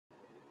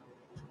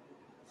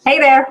Hey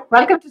there,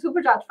 welcome to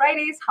Supercharged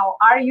Fridays. How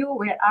are you?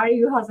 Where are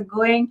you? How's it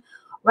going?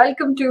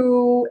 Welcome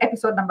to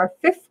episode number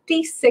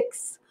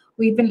 56.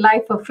 We've been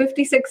live for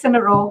 56 in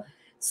a row.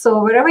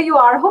 So wherever you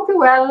are, hope you're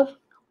well, hope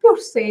you're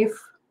safe.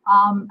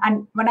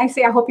 And when I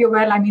say I hope you're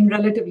well, I mean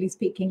relatively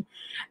speaking,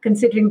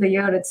 considering the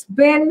year it's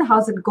been.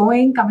 How's it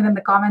going? Comment in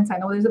the comments. I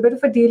know there's a bit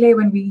of a delay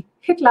when we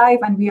hit live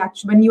and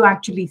when you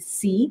actually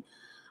see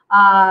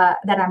that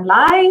I'm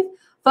live.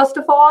 First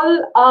of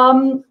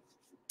all,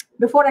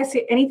 before I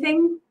say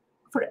anything,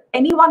 for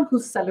anyone who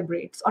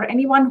celebrates or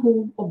anyone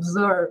who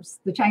observes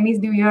the Chinese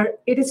New Year,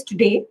 it is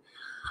today,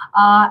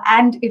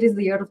 and it is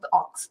the year of the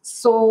ox.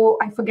 So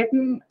I'm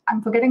forgetting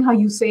how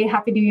you say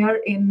Happy New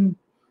Year in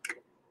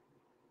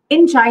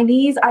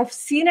Chinese. I've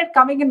seen it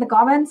coming in the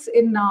comments.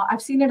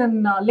 I've seen it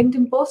in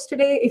LinkedIn post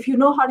today. If you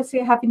know how to say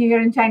Happy New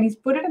Year in Chinese,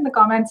 put it in the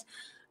comments.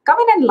 Come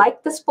in and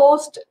like this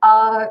post.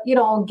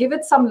 Give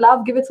it some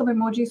love, give it some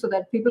emoji so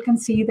that people can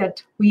see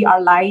that we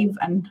are live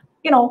and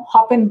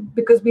hop in,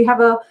 because we have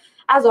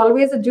as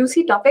always, a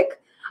juicy topic,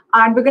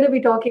 and we're going to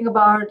be talking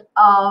about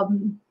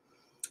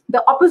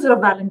the opposite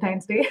of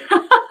Valentine's Day,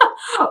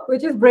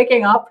 which is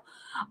breaking up.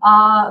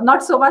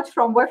 Not so much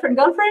from boyfriend,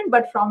 girlfriend,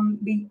 but from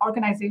the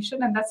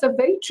organization. And that's a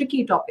very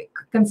tricky topic,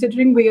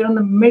 considering we are in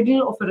the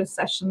middle of a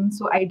recession.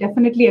 So I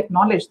definitely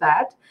acknowledge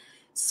that.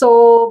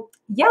 So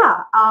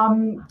yeah,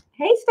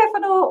 hey,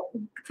 Stefano,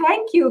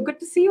 thank you. Good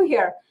to see you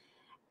here.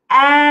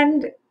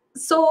 And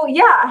so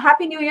yeah,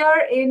 Happy New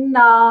Year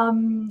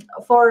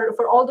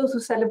for all those who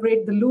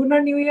celebrate the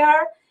Lunar New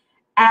Year.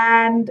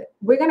 And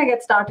we're going to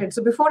get started.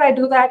 So before I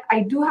do that,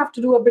 I do have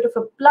to do a bit of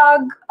a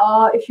plug.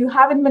 If you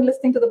haven't been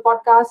listening to the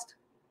podcast,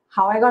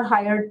 How I Got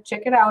Hired,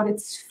 check it out.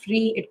 It's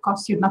free. It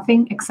costs you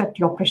nothing except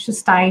your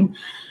precious time.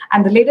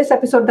 And the latest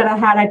episode that I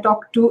had, I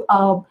talked to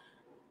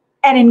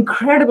an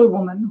incredible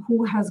woman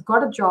who has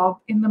got a job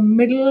in the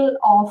middle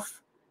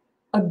of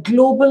a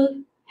global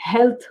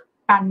health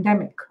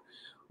pandemic,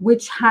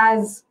 which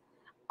has,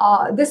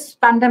 this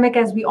pandemic,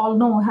 as we all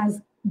know,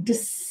 has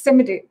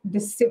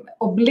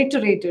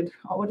obliterated,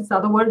 or what is the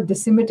other word?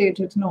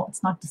 Decimated. No,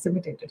 it's not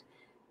decimated.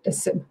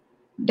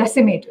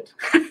 Decimated.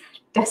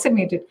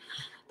 Decimated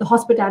the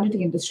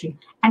hospitality industry.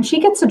 And she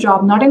gets a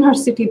job, not in her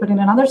city, but in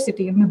another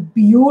city, in a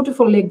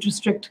beautiful Lake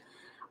District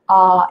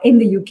in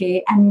the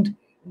UK. And,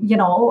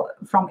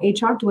 from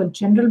HR to a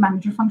general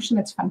manager function,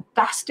 it's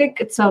fantastic.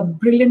 It's a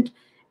brilliant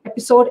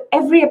episode.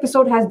 Every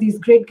episode has these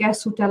great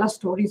guests who tell us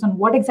stories on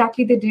what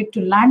exactly they did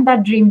to land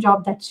that dream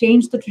job that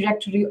changed the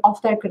trajectory of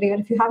their career.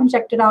 If you haven't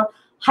checked it out,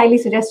 highly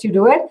suggest you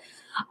do it.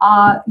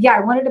 I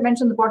wanted to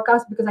mention the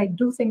podcast because I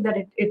do think that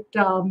it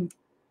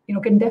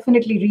can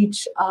definitely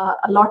reach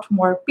a lot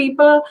more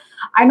people.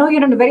 I know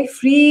you're in a very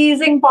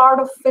freezing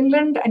part of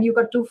Finland and you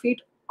got 2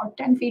 feet or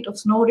 10 feet of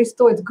snow,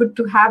 Risto. It's good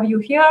to have you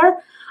here.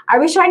 I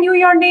wish I knew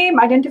your name.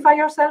 Identify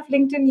yourself,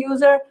 LinkedIn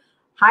user.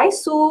 Hi,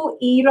 Sue,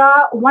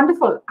 Ira,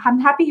 wonderful. I'm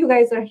happy you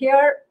guys are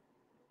here.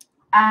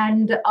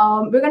 And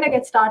we're going to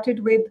get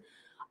started with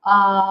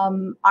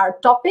our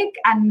topic.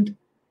 And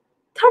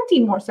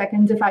 30 more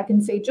seconds, if I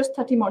can say, just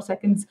 30 more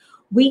seconds.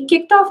 We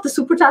kicked off the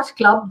Supercharged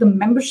Club, the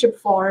membership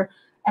for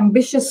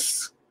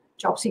ambitious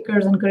job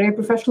seekers and career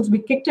professionals. We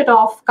kicked it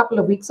off a couple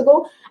of weeks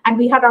ago. And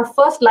we had our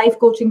first live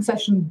coaching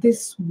session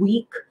this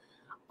week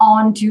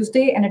on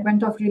Tuesday. And it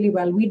went off really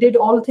well. We did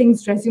all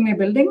things resume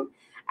building.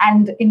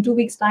 And in 2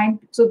 weeks' time,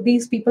 so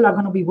these people are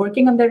going to be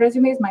working on their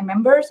resumes, my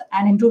members.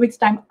 And in 2 weeks'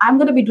 time, I'm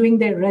going to be doing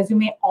their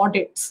resume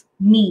audits,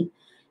 me.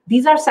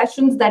 These are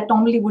sessions that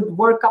normally would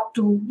work up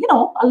to,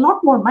 a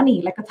lot more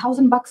money, like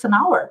 $1,000 an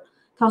hour,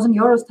 1,000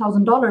 euros,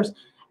 $1,000.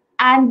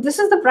 And this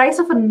is the price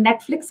of a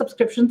Netflix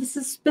subscription. This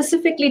is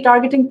specifically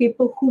targeting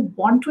people who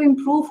want to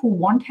improve, who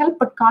want help,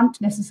 but can't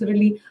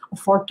necessarily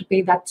afford to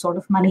pay that sort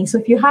of money. So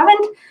if you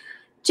haven't,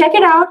 check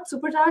it out,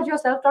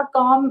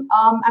 superchargeyourself.com.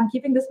 I'm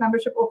keeping this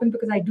membership open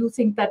because I do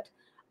think that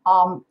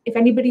if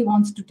anybody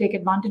wants to take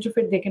advantage of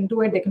it, they can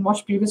do it. They can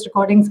watch previous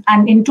recordings.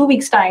 And in 2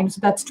 weeks' time,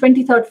 so that's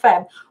 23rd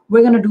Feb,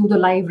 we're going to do the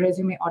live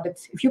resume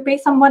audits. If you pay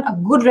someone, a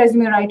good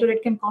resume writer,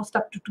 it can cost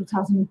up to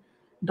 $2,000.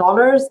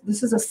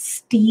 This is a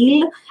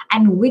steal.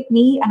 And with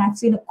me, and I've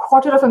seen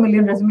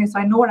 250,000 resumes, so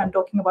I know what I'm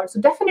talking about.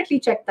 So definitely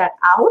check that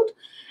out.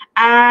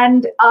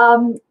 And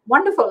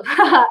wonderful.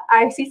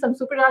 I see some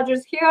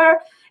superchargers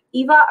here.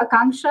 Eva,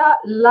 Akanksha,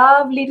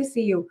 lovely to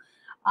see you.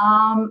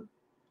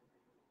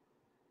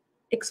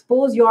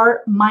 Expose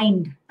your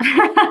mind,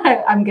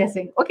 I'm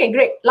guessing. Okay,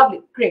 great,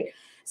 lovely, great.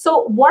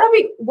 So what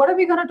are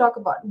we going to talk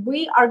about?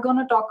 We are going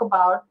to talk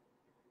about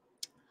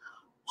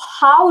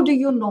how do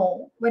you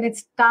know when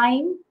it's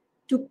time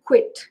to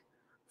quit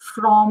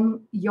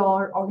from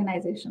your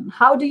organization?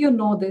 How do you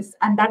know this?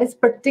 And that is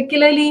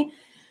particularly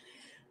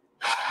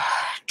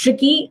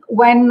tricky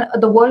when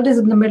the world is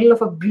in the middle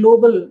of a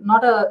global,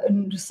 not a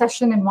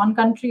recession in one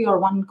country or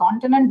one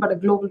continent, but a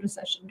global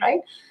recession,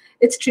 right?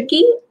 It's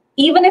tricky.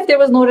 Even if there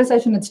was no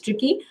recession, it's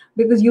tricky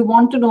because you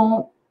want to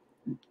know,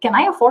 can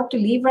I afford to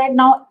leave right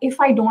now if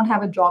I don't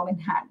have a job in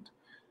hand?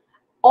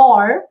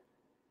 Or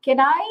can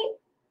I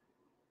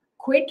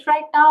quit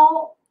right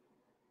now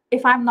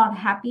if I'm not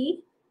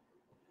happy?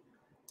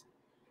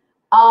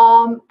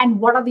 And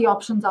what are the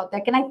options out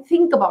there? Can I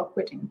think about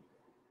quitting?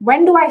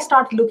 When do I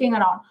start looking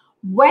around?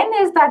 When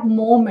is that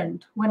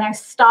moment when I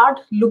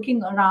start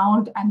looking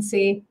around and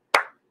say,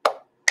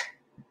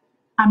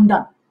 I'm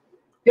done?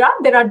 Yeah,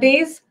 there are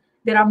days,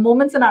 there are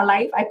moments in our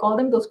life, I call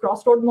them those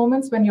crossroad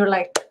moments, when you're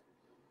like,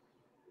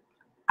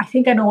 I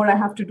think I know what I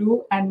have to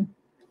do. And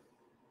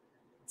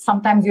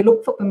sometimes you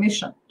look for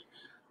permission.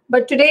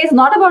 But today is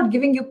not about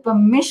giving you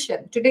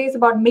permission. Today is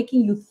about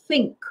making you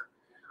think.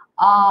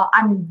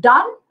 I'm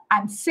done.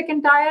 I'm sick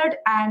and tired,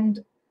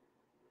 and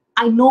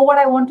I know what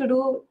I want to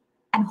do.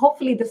 And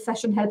hopefully this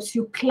session helps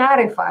you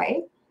clarify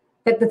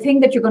that the thing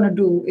that you're going to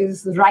do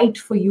is right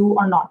for you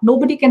or not.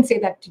 Nobody can say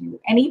that to you.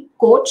 Any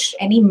coach,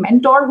 any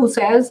mentor who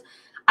says,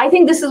 I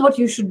think this is what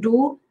you should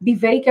do, be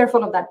very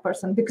careful of that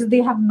person, because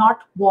they have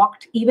not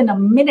walked even a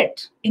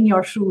minute in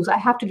your shoes. I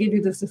have to give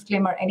you this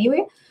disclaimer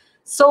anyway.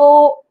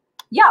 So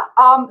yeah,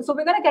 so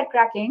we're going to get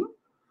cracking.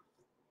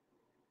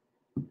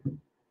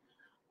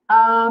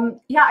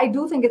 Yeah, I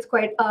do think it's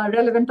quite a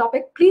relevant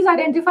topic. Please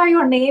identify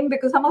your name,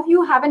 because some of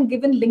you haven't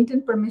given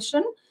LinkedIn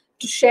permission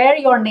to share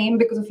your name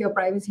because of your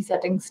privacy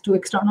settings to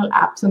external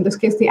apps. In this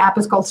case, the app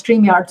is called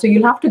StreamYard. So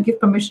you'll have to give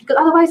permission, because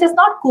otherwise it's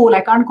not cool.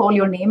 I can't call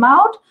your name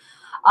out.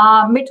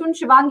 Mithun,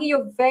 Shivangi,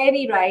 you're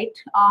very right.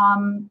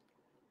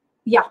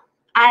 Yeah,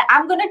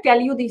 I'm going to tell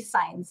you these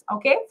signs,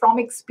 okay, from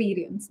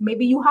experience.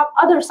 Maybe you have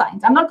other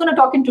signs. I'm not going to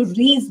talk into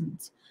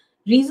reasons.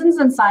 Reasons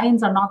and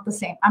signs are not the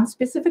same. I'm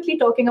specifically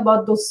talking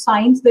about those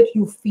signs that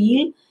you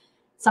feel.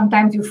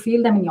 Sometimes you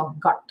feel them in your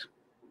gut.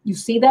 You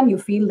see them, you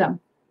feel them.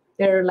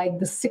 They're like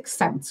the sixth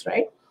sense,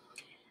 right?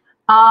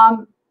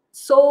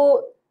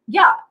 So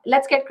yeah,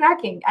 let's get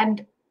cracking.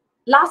 And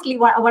lastly,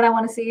 what I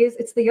want to say is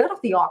it's the year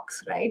of the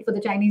ox, right? For the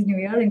Chinese New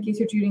Year. In case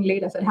you're tuning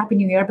late, I said Happy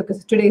New Year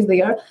because today is the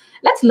year.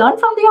 Let's learn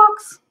from the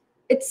ox.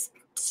 It's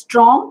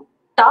strong,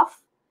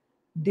 tough,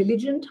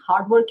 diligent,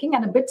 hardworking,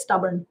 and a bit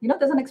stubborn. You know,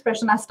 there's an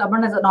expression as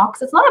stubborn as an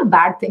ox. It's not a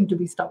bad thing to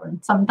be stubborn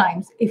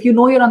sometimes, if you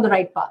know you're on the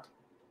right path.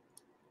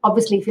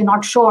 Obviously, if you're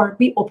not sure,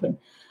 be open.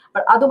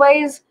 But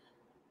otherwise,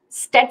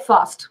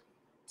 steadfast,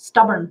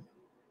 stubborn.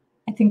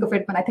 I think of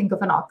it when I think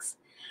of an ox.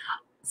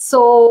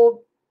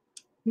 So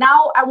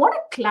now I want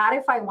to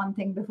clarify one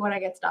thing before I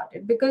get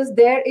started, because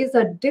there is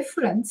a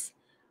difference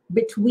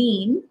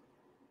between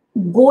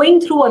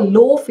going through a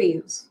low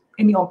phase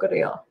in your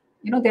career.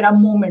 You know, there are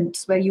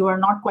moments where you are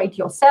not quite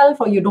yourself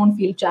or you don't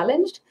feel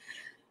challenged.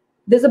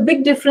 There's a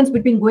big difference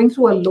between going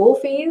through a low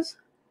phase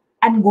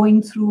and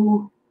going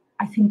through,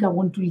 I think I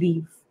want to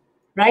leave,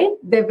 right?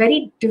 They're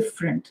very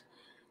different.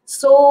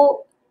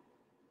 So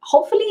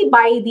hopefully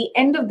by the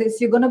end of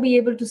this, you're going to be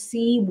able to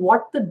see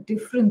what the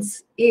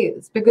difference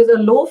is, because a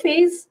low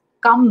phase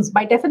comes,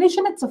 by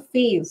definition, it's a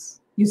phase.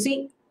 You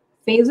see,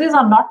 phases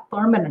are not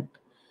permanent.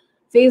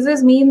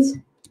 Phases means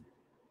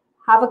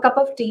have a cup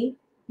of tea,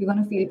 you're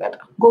going to feel better.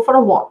 Go for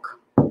a walk.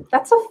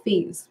 That's a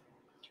phase.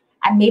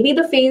 And maybe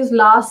the phase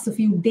lasts a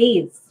few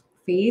days.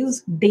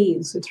 Phase,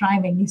 days. It's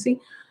rhyming, you see.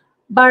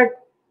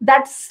 But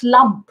that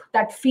slump,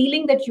 that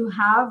feeling that you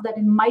have that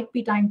it might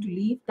be time to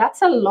leave,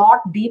 that's a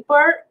lot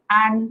deeper,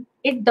 and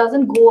it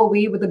doesn't go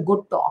away with a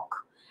good talk.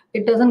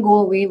 It doesn't go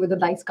away with a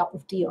nice cup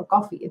of tea or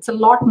coffee. It's a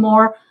lot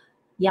more,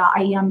 yeah,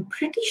 I am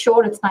pretty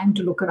sure it's time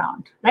to look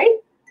around, right?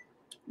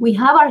 We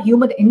have our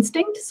human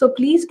instinct, so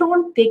please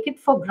don't take it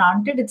for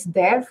granted. It's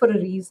there for a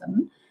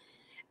reason.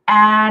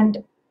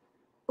 And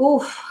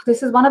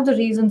this is one of the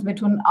reasons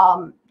between,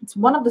 it's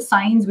one of the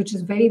signs which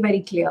is very,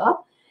 very clear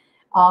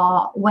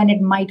when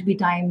it might be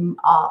time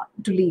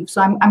to leave.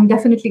 So I'm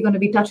definitely going to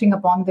be touching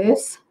upon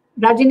this.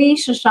 Rajini,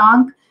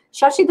 Shashank,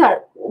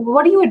 Shashidhar,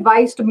 what do you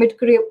advise to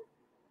mid-career?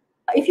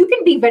 If you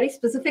can be very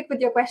specific with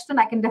your question,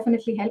 I can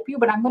definitely help you,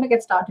 but I'm going to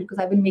get started because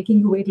I've been making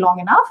you wait long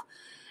enough.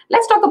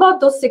 Let's talk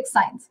about those 6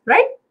 signs,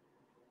 right?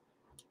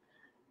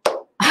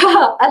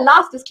 A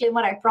last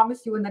disclaimer, I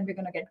promise you, and then we're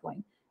going to get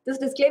going. This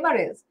disclaimer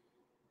is,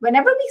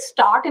 whenever we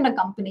start in a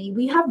company,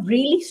 we have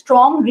really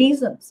strong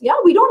reasons. Yeah,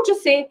 we don't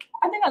just say,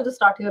 I think I'll just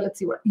start here, let's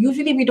see what.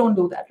 Usually we don't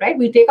do that, right?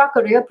 We take our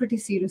career pretty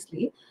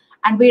seriously,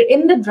 and we're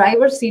in the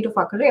driver's seat of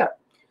our career.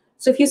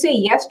 So if you say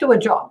yes to a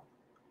job,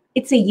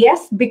 it's a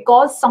yes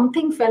because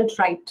something felt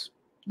right.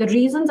 The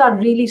reasons are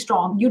really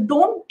strong. You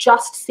don't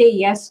just say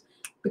yes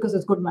because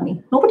it's good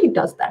money. Nobody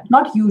does that,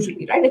 not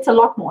usually, right? It's a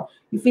lot more.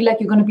 You feel like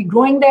you're going to be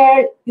growing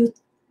there.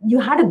 You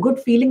had a good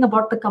feeling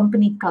about the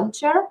company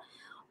culture,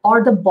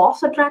 or the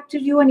boss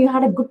attracted you and you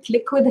had a good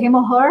click with him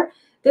or her.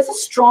 There's a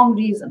strong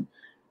reason.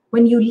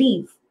 When you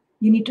leave,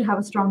 you need to have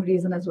a strong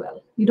reason as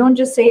well. You don't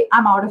just say,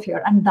 I'm out of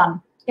here, I'm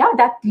done. Yeah,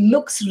 that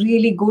looks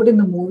really good in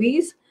the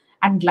movies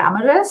and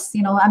glamorous.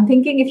 You know, I'm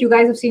thinking if you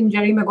guys have seen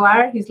Jerry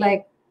Maguire, he's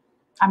like,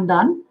 I'm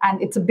done.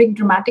 And it's a big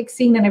dramatic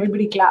scene and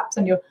everybody claps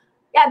and you're,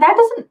 yeah, that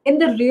doesn't, in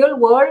the real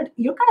world,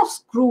 you're kind of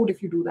screwed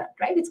if you do that,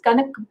 right? It's kind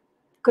of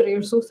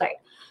career suicide.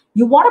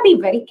 You want to be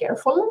very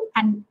careful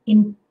and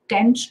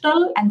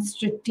intentional and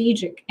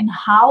strategic in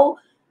how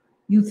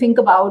you think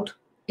about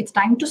it's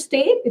time to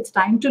stay, it's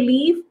time to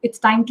leave, it's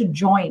time to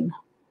join.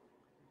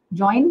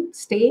 Join,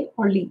 stay,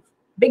 or leave.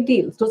 Big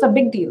deals. Those are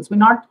big deals. We're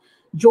not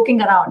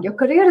joking around. Your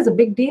career is a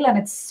big deal and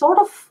it's sort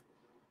of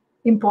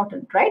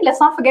important, right? Let's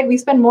not forget we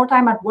spend more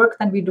time at work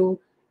than we do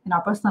in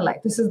our personal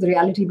life. This is the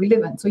reality we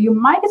live in. So you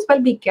might as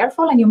well be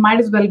careful and you might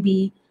as well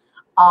be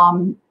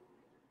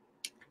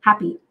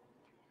happy.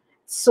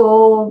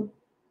 So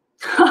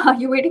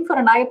you're waiting for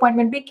an eye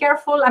appointment. Be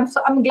careful.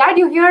 I'm glad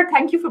you're here.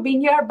 Thank you for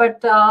being here.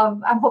 But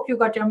I hope you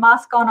got your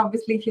mask on.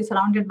 Obviously, if you're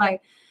surrounded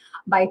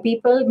by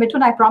people.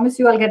 Mithun, I promise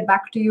you I'll get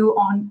back to you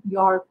on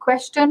your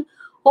question.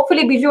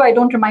 Hopefully, Biju, I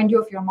don't remind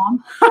you of your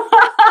mom.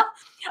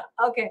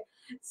 Okay.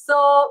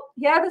 So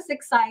here are the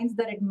 6 signs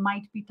that it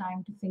might be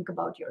time to think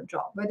about your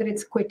job, whether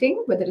it's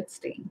quitting, whether it's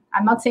staying.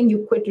 I'm not saying you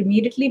quit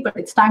immediately, but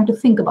it's time to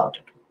think about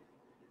it.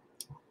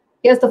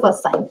 Here's the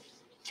first sign.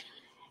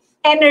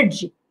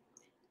 Energy.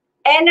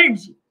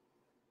 Energy.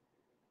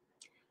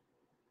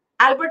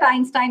 Albert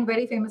Einstein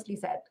very famously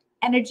said,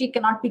 energy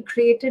cannot be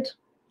created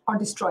or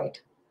destroyed.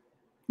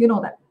 You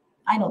know that.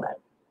 I know that.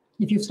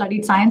 If you've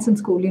studied science in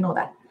school, you know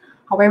that.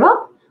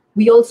 However,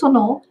 we also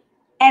know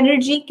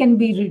energy can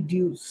be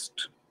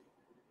reduced.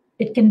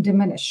 It can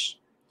diminish.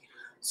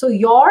 So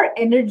your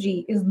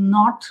energy is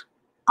not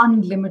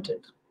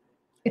unlimited.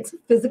 It's a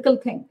physical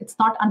thing. It's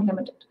not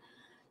unlimited.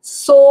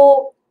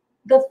 So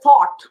the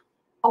thought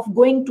of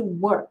going to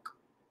work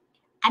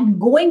and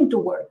going to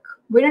work,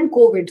 we're in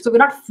COVID, so we're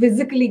not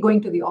physically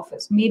going to the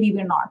office. Maybe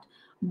we're not,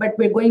 but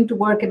we're going to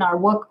work in our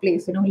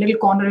workplace, a little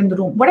corner in the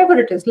room, whatever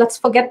it is. Let's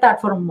forget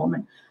that for a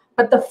moment.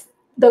 But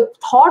the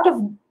thought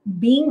of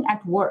being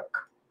at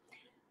work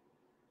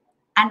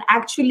and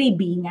actually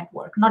being at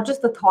work, not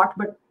just the thought,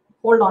 but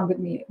hold on with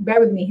me, bear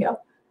with me here.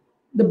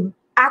 The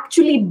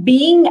actually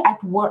being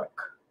at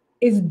work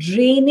is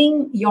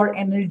draining your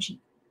energy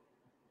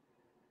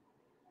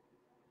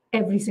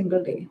every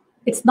single day.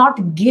 It's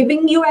not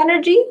giving you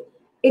energy,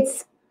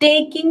 it's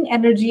taking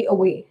energy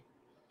away.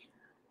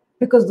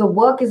 Because the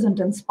work isn't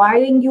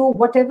inspiring you,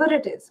 whatever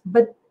it is,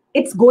 but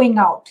it's going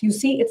out. You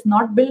see, it's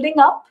not building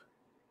up.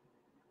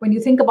 When you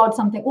think about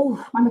something,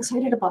 oh, I'm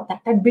excited about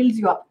that. That builds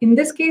you up. In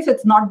this case,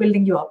 it's not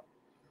building you up.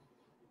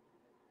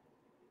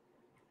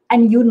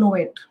 And you know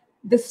it.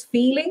 This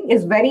feeling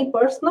is very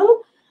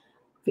personal.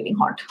 Feeling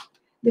hot.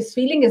 This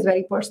feeling is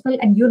very personal,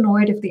 and you know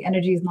it if the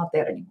energy is not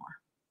there anymore.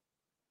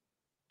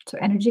 So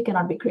energy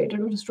cannot be created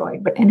or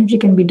destroyed, but energy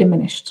can be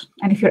diminished.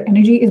 And if your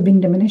energy is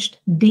being diminished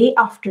day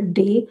after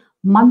day,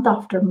 month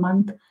after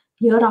month,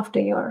 year after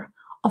year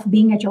of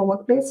being at your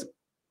workplace,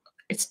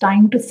 it's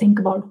time to think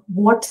about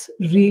what's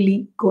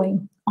really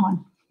going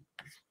on.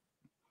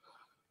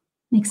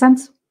 Make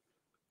sense?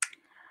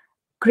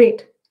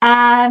 Great.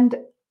 And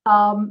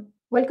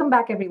welcome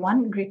back,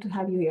 everyone. Great to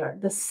have you here.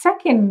 The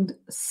second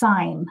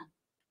sign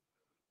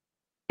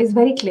is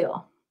very clear.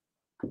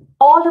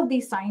 All of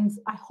these signs,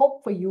 I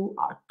hope for you,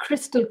 are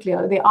crystal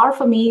clear. They are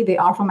for me, they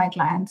are for my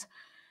clients.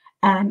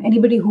 And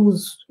anybody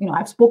who's,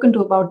 I've spoken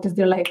to about this,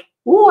 they're like,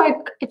 oh,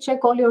 I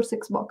check all your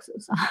 6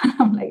 boxes.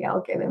 I'm like, yeah,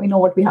 okay, then we know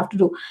what we have to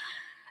do.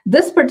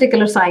 This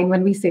particular sign,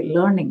 when we say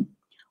learning,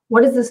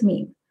 what does this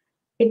mean?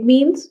 It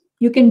means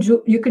you can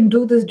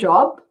do this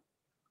job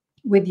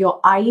with your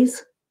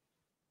eyes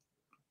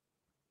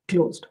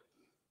closed.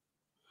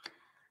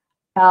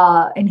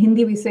 In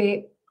Hindi, we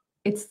say,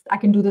 I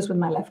can do this with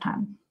my left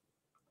hand.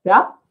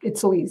 Yeah,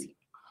 it's so easy.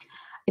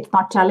 It's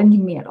not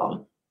challenging me at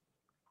all.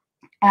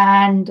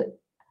 And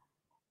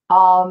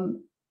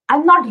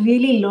I'm not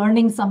really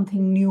learning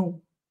something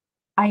new.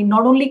 I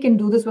not only can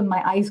do this with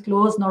my eyes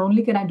closed, not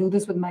only can I do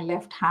this with my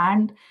left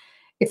hand,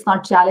 it's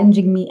not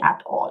challenging me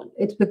at all.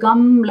 It's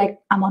become like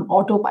I'm on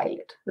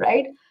autopilot,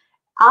 right?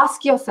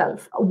 Ask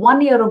yourself,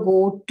 1 year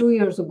ago, 2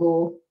 years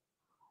ago,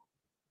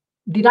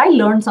 did I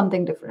learn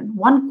something different?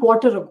 1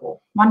 quarter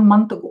ago, 1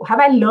 month ago, have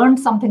I learned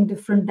something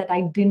different that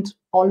I didn't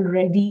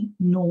already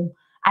know?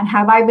 And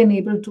have I been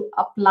able to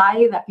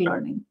apply that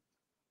learning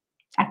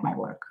at my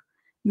work?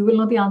 You will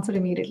know the answer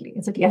immediately.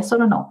 Is it yes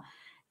or a no?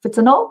 If it's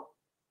a no,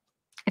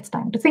 it's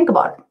time to think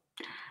about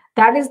it.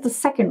 That is the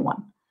second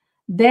one.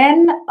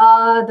 Then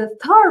the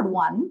third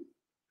one,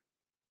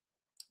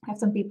 I have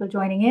some people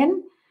joining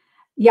in.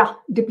 Yeah,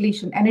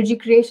 depletion, energy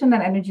creation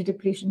and energy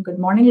depletion. Good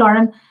morning,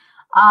 Lauren.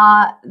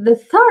 The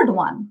third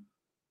one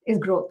is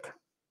growth.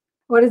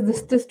 What is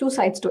this? There's 2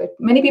 sides to it.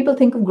 Many people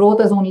think of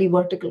growth as only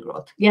vertical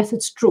growth. Yes,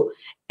 it's true.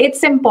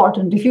 It's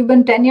important. If you've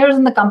been 10 years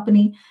in the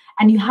company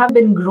and you have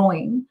been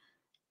growing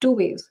 2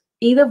 ways,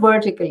 either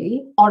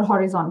vertically or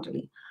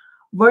horizontally.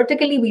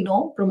 Vertically, we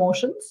know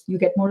promotions, you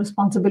get more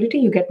responsibility,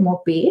 you get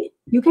more pay,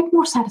 you get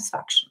more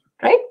satisfaction,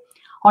 right?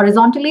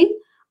 Horizontally,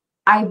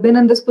 I've been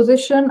in this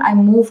position, I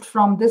moved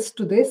from this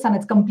to this, and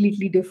it's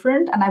completely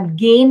different, and I've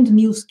gained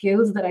new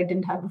skills that I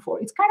didn't have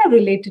before. It's kind of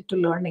related to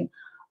learning,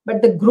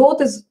 but the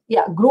growth is,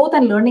 growth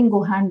and learning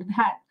go hand in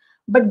hand.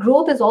 But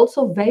growth is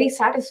also very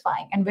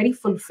satisfying and very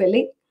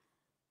fulfilling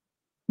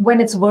when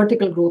it's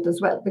vertical growth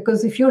as well.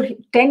 Because if you're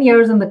 10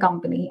 years in the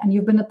company and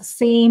you've been at the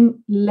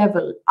same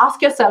level,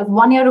 ask yourself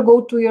 1 year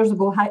ago, 2 years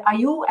ago, are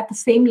you at the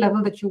same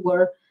level that you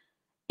were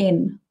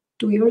in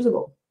 2 years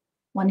ago,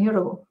 1 year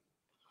ago?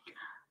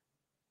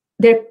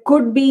 There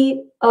could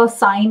be a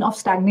sign of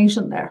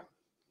stagnation there.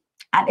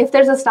 And if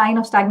there's a sign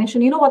of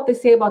stagnation, you know what they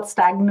say about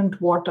stagnant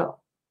water,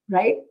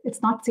 right?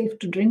 It's not safe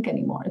to drink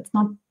anymore. It's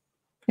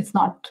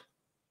not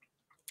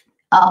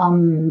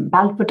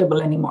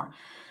palatable anymore.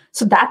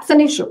 So that's an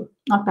issue.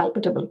 Not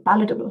palpable,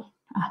 palatable.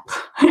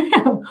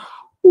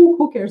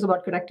 Who cares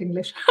about correct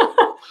English?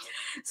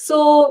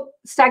 So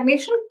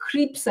stagnation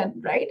creeps in,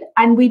 right?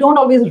 And we don't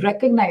always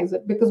recognize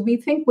it because we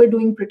think we're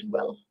doing pretty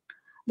well.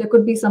 There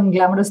could be some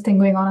glamorous thing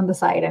going on the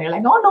side and you're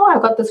like, oh no,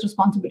 I've got this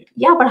responsibility.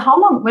 Yeah, but how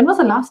long? When was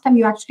the last time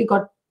you actually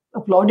got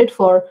applauded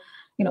for,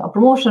 a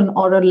promotion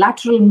or a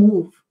lateral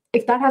move?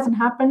 If that hasn't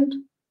happened,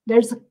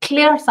 there's a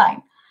clear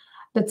sign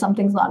that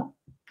something's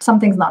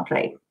not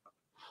right.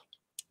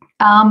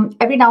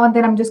 Every now and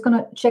then, I'm just going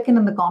to check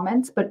in the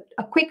comments, but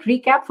a quick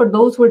recap for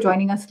those who are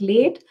joining us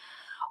late.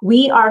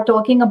 We are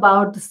talking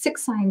about the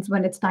 6 signs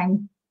when it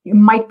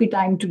might be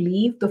time to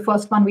leave. The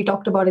first one we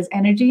talked about is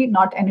energy,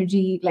 not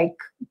energy like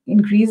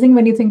increasing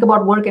when you think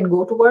about work and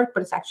go to work,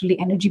 but it's actually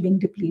energy being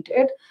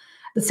depleted.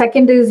 The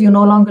second is you're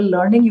no longer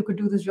learning. You could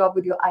do this job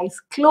with your eyes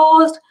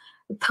closed.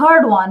 The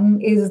third one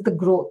is the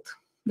growth.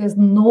 There's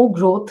no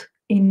growth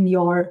in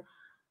your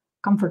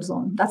comfort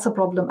zone. That's a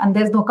problem. And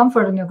there's no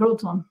comfort in your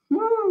growth zone.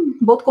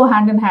 Both go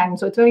hand in hand.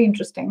 So it's very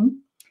interesting.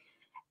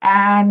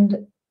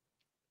 And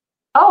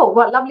oh,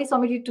 well, lovely,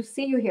 Somiji, to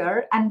see you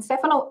here. And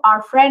Stefano,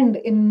 our friend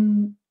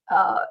in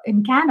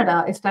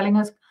Canada, is telling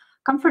us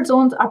comfort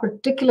zones are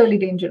particularly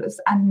dangerous.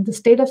 And the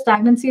state of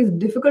stagnancy is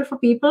difficult for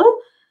people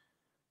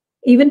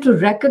even to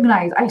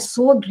recognize. I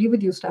so agree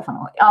with you,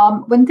 Stefano.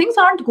 When things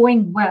aren't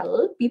going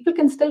well, people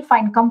can still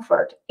find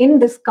comfort in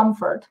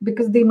discomfort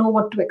because they know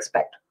what to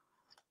expect.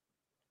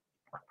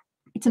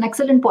 It's an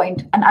excellent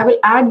point. And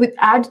I will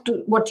add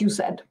to what you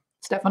said,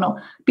 Stefano.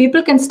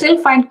 People can still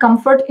find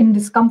comfort in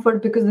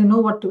discomfort because they know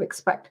what to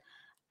expect.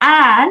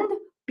 And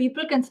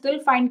people can still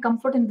find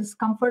comfort in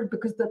discomfort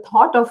because the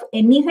thought of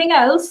anything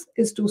else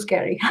is too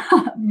scary.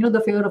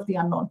 The fear of the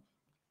unknown.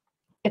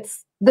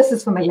 This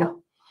is familiar.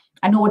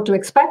 I know what to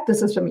expect.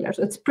 This is familiar.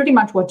 So it's pretty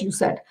much what you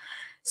said.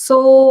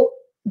 So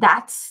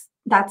that's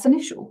an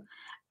issue.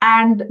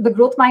 And the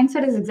growth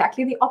mindset is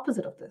exactly the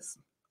opposite of this.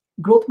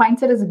 Growth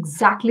mindset is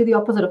exactly the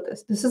opposite of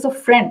this. This is a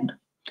friend.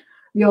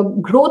 Your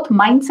growth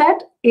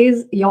mindset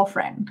is your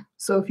friend.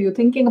 So if you're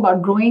thinking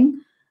about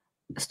growing,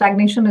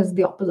 stagnation is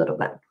the opposite of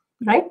that,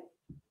 right?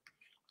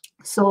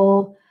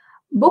 So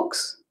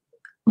books,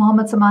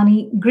 Mohammed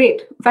Samani,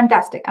 great,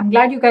 fantastic. I'm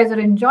glad you guys are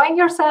enjoying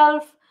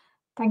yourself.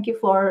 Thank you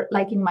for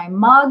liking my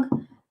mug.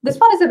 This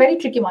one is a very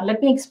tricky one.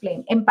 Let me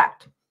explain.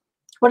 Impact.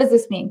 What does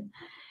this mean?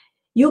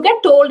 You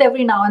get told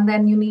every now and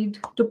then you need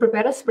to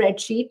prepare a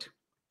spreadsheet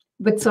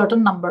with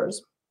certain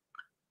numbers.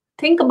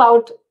 Think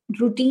about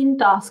routine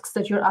tasks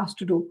that you're asked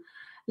to do.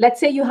 Let's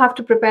say you have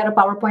to prepare a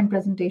PowerPoint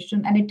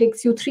presentation and it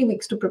takes you 3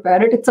 weeks to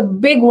prepare it. It's a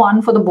big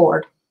one for the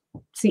board,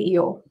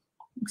 CEO,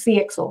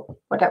 CXO,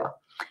 whatever.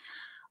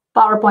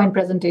 PowerPoint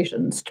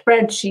presentations,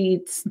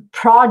 spreadsheets,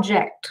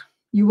 project.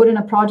 You were in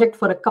a project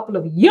for a couple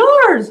of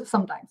years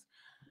sometimes.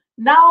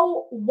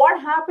 Now,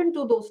 what happened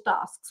to those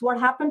tasks? What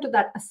happened to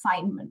that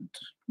assignment?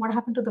 What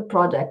happened to the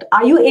project?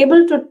 Are you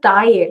able to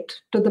tie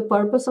it to the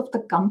purpose of the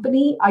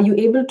company? Are you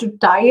able to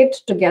tie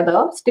it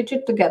together, stitch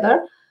it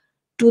together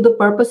to the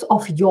purpose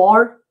of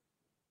your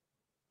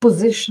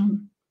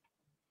position?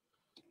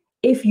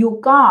 If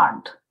you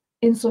can't,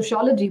 in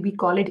sociology, we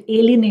call it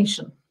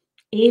alienation.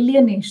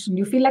 Alienation.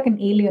 You feel like an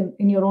alien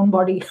in your own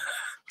body.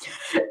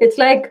 It's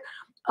like,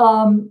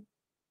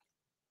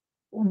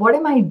 what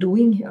am I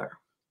doing here?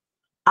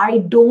 I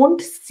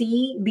don't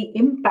see the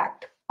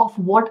impact of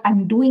what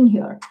I'm doing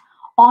here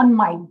on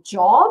my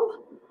job,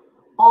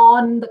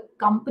 on the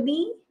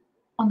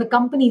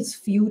company's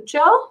future,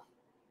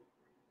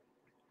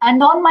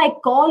 and on my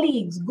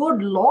colleagues.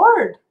 Good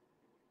Lord,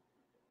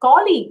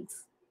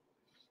 colleagues.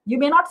 You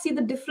may not see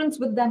the difference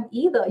with them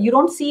either. You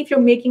don't see if you're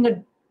making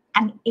an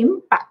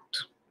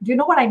impact. Do you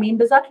know what I mean?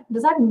 Does that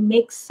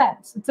make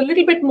sense? It's a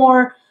little bit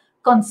more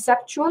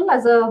conceptual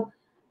as a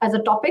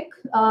topic.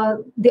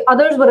 The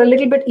others were a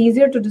little bit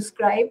easier to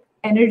describe.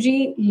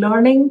 Energy,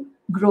 learning,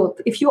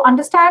 growth. If you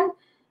understand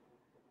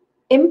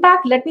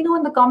impact, let me know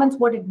in the comments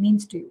what it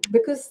means to you.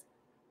 Because,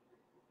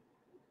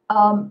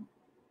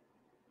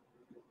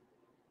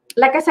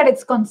 like I said,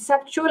 it's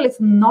conceptual. It's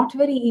not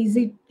very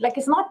easy. Like,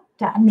 it's not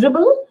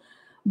tangible.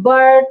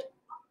 But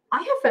I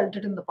have felt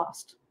it in the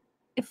past.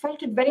 I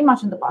felt it very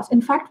much in the past.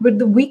 In fact, with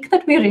the week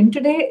that we're in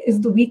today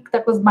is the week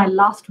that was my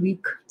last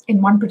week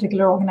in one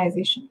particular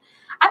organization.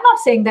 I'm not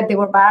saying that they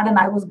were bad and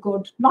I was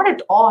good. Not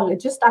at all. It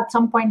just at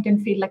some point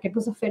didn't feel like it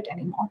was a fit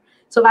anymore.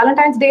 So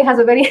Valentine's Day has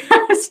a very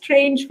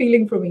strange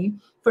feeling for me.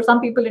 For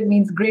some people, it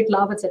means great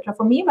love, etc.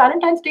 For me,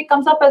 Valentine's Day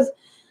comes up as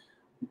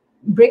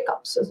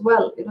breakups as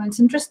well.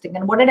 It's interesting.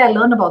 And what did I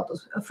learn about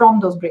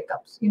from those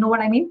breakups? You know what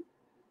I mean?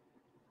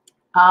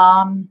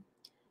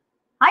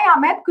 Hi,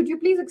 Ahmed. Could you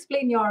please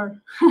explain your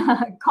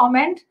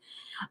comment?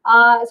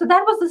 So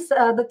that was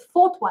the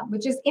fourth one,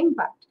 which is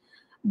impact.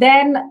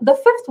 Then the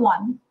fifth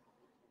one,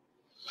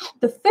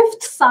 the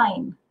fifth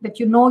sign that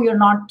you know you're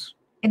not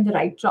in the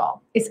right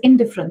job is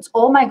indifference.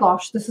 Oh my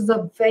gosh, this is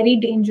a very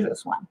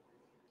dangerous one.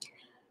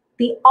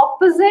 The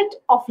opposite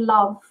of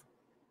love.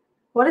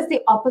 What is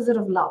the opposite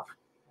of love?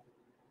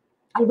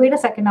 I'll wait a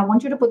second. I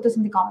want you to put this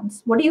in the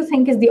comments. What do you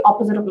think is the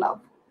opposite of love?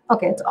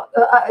 Okay,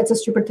 it's a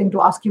stupid thing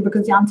to ask you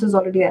because the answer is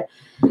already there.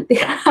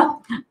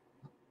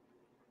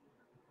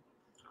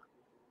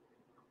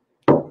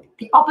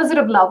 The opposite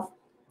of love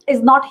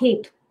is not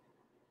hate.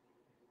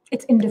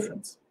 It's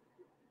indifference.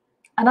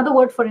 Another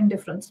word for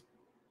indifference.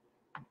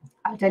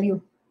 I'll tell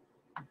you.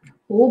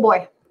 Oh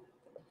boy.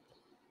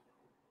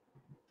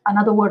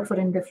 Another word for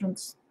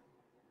indifference.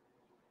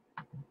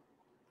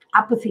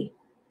 Apathy.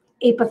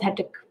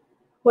 Apathetic.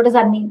 What does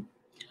that mean?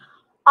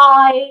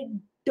 I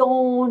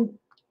don't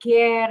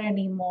care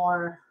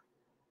anymore.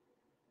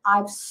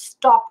 I've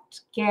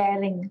stopped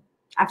caring.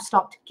 I've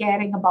stopped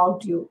caring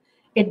about you.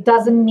 It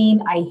doesn't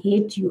mean I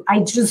hate you.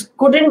 I just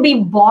couldn't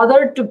be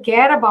bothered to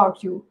care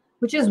about you,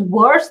 which is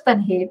worse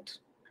than hate.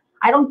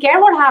 I don't care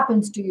what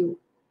happens to you.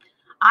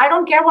 I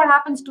don't care what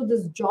happens to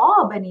this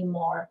job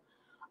anymore.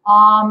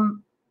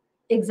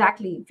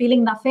 Exactly.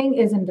 Feeling nothing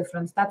is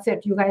indifference. That's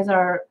it. You guys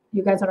are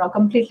all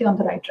completely on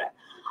the right track.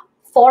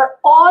 For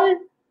all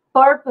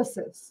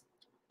purposes,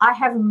 I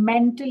have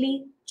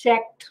mentally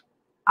checked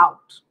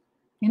out.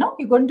 You know,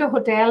 you go into a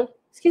hotel.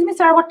 Excuse me,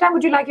 sir, what time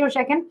would you like your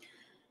check-in?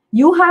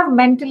 You have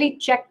mentally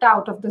checked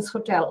out of this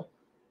hotel,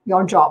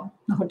 your job,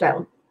 the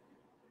hotel.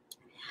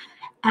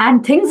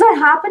 And things are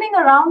happening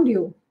around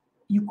you.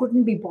 You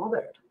couldn't be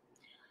bothered.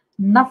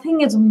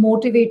 Nothing is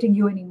motivating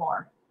you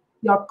anymore.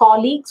 Your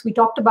colleagues, we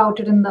talked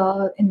about it in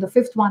the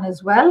fifth one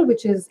as well,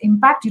 which is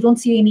impact. You don't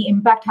see any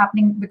impact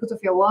happening because of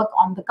your work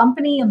on the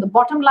company, on the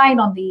bottom line,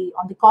 on the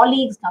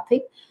colleagues,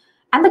 nothing.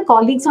 And the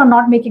colleagues are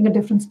not making a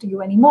difference to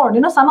you anymore. You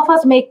know, some of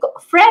us make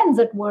friends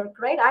at work,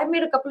 right? I've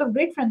made a couple of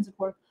great friends at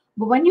work.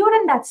 But when you're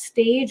in that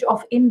stage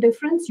of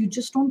indifference, you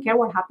just don't care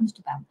what happens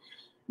to them.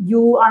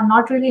 You are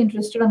not really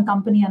interested in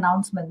company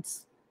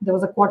announcements. There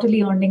was a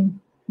quarterly earning.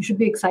 You should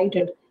be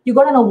excited. You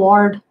got an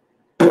award.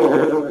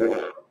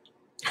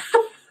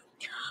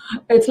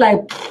 It's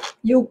like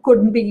you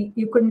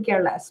couldn't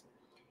care less.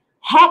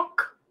 Heck,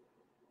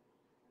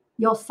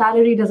 your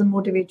salary doesn't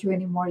motivate you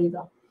anymore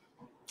either.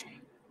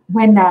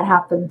 When that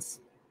happens,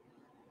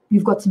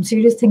 you've got some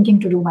serious thinking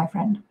to do, my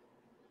friend.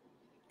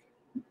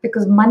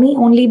 Because money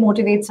only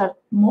motivates us.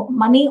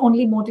 Money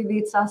only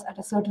motivates us at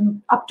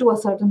up to a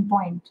certain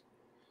point.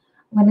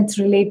 When it's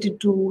related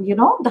to, you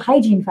know, the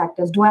hygiene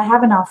factors. Do I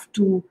have enough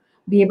to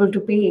be able to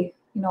pay,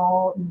 you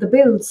know, the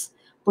bills,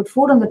 put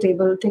food on the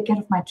table, take care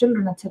of my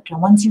children, etc.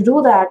 Once you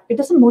do that, it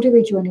doesn't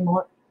motivate you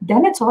anymore.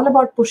 Then it's all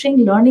about pushing,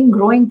 learning,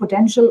 growing,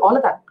 potential, all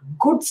of that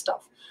good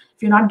stuff.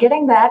 If you're not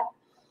getting that,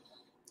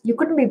 you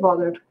couldn't be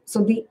bothered.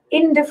 So the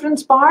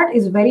indifference part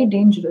is very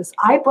dangerous.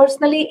 I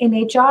personally, in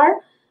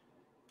HR,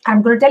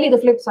 I'm going to tell you the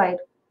flip side.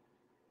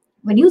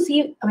 When you're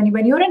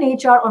in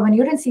HR or when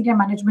you're in senior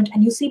management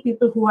and you see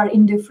people who are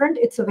indifferent,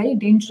 it's a very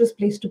dangerous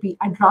place to be.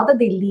 I'd rather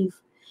they leave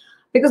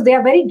because they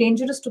are very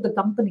dangerous to the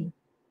company.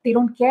 They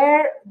don't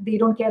care. They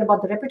don't care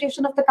about the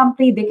reputation of the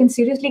company. They can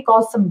seriously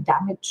cause some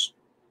damage,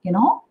 you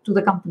know, to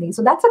the company.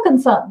 So that's a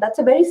concern. That's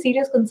a very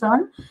serious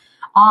concern.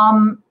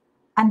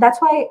 And that's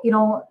why, you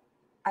know,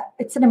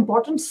 it's an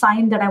important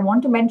sign that I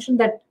want to mention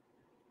that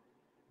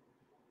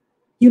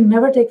you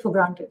never take for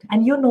granted.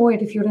 And you know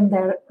it if you're in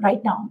there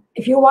right now.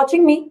 If you're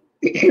watching me,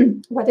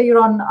 whether you're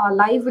on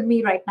live with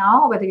me right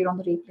now or whether you're on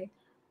the replay,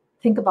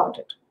 think about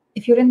it.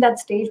 If you're in that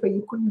stage where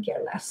you couldn't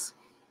care less,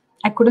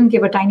 I couldn't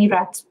give a tiny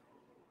rat's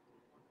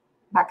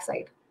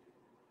backside.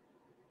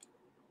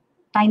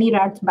 Tiny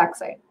rat's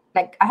backside.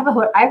 Like I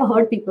have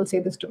heard people say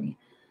this to me.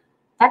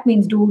 That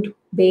means, dude,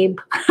 babe,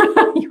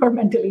 you're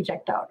mentally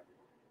checked out.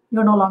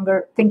 You're no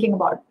longer thinking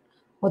about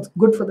what's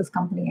good for this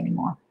company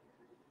anymore.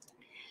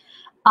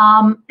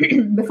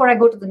 Before I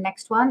go to the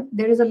next one,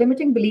 there is a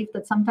limiting belief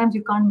that sometimes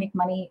you can't make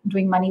money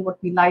doing money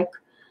what we like.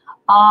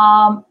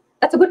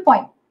 That's a good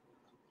point.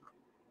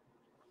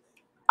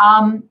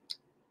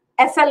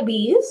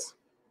 SLBs,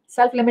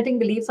 self-limiting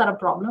beliefs, are a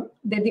problem.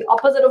 They're the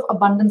opposite of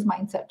abundance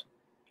mindset.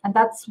 And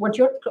that's where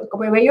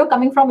you're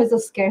coming from, is a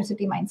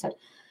scarcity mindset.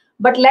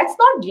 But let's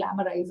not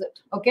glamorize it,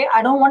 okay?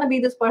 I don't want to be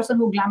this person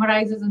who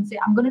glamorizes and say,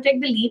 I'm going to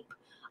take the leap.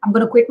 I'm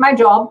going to quit my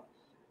job.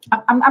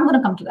 I'm going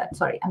to come to that.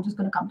 Sorry, I'm just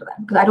going to come to that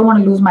because I don't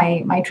want to lose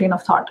my train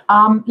of thought.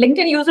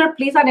 LinkedIn user,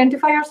 please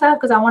identify yourself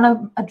because I want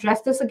to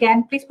address this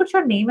again. Please put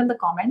your name in the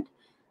comment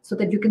so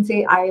that you can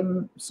say I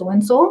am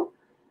so-and-so.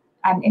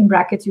 And in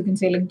brackets, you can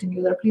say LinkedIn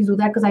user. Please do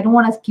that because I don't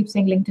want to keep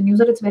saying LinkedIn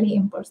user. It's very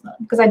impersonal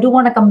because I do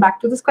want to come back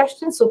to this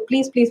question. So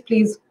please, please,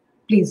 please,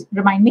 please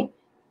remind me.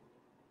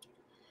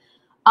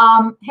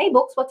 Hey,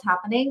 books, what's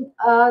happening?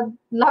 Love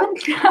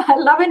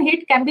and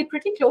hate can be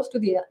pretty close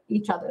to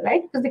each other,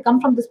 right? Because they come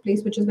from this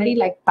place which is very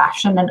like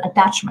passion and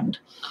attachment.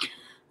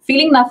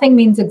 Feeling nothing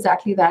means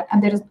exactly that.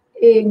 And there is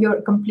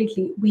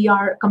we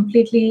are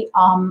completely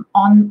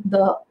on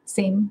the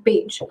same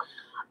page.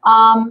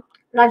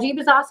 Rajiv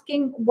is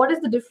asking, what is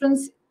the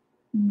difference?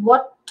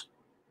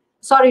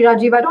 Sorry,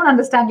 Rajiv, I don't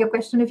understand your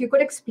question. If you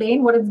could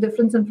explain what is the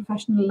difference in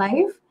professional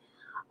life?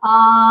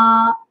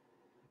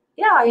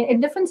 Yeah,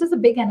 indifference is a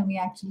big enemy,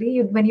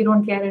 actually, when you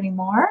don't care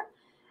anymore.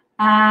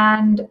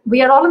 And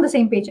we are all on the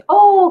same page.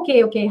 Oh,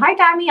 okay, okay. Hi,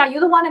 Tammy. Are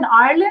you the one in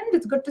Ireland?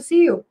 It's good to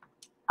see you.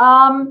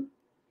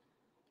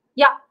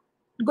 Yeah,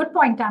 good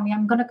point, Tammy.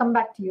 I'm going to come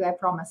back to you, I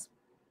promise.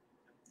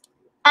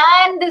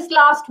 And this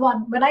last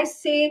one, when I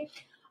say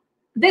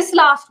this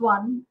last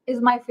one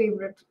is my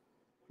favorite.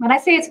 When I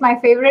say it's my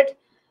favorite,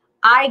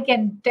 I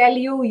can tell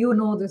you, you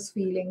know this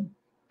feeling.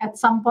 At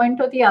some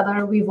point or the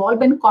other, we've all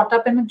been caught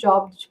up in a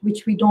job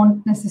which we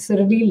don't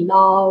necessarily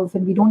love,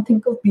 and we don't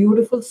think of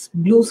beautiful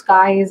blue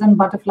skies and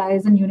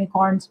butterflies and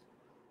unicorns.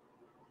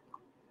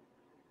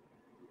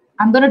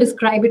 I'm going to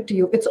describe it to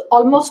you. It's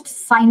almost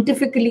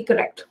scientifically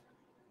correct.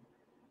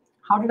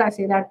 How did I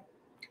say that?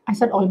 I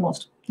said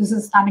almost. This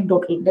is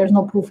anecdotal. There's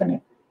no proof in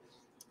it.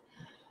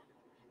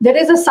 There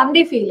is a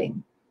Sunday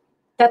feeling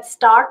that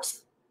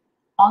starts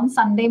on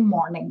Sunday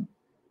morning.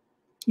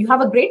 You have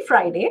a great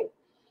Friday.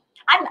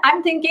 And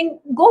I'm thinking,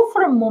 go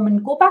for a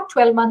moment, go back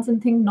 12 months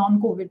and think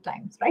non-COVID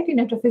times, right? You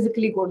need to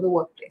physically go to the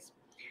workplace.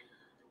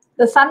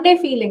 The Sunday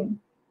feeling,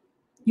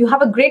 you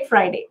have a great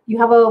Friday. You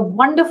have a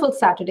wonderful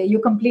Saturday. You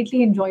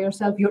completely enjoy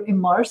yourself. You're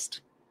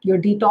immersed. You're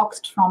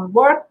detoxed from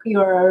work. You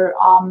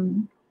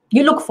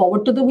look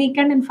forward to the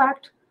weekend, in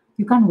fact.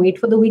 You can't wait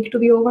for the week to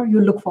be over.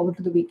 You look forward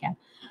to the weekend.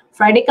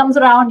 Friday comes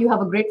around. You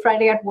have a great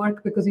Friday at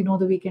work because you know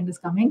the weekend is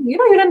coming. You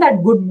know, you're in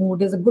that good mood.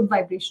 There's a good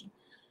vibration.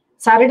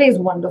 Saturday is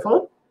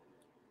wonderful.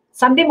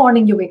 Sunday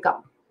morning, you wake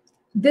up.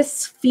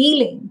 This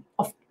feeling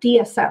of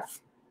TSF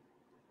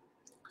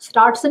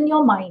starts in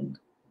your mind.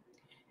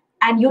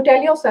 And you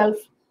tell yourself,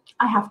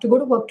 I have to go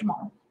to work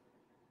tomorrow.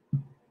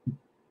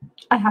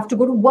 I have to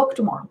go to work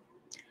tomorrow.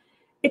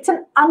 It's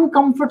an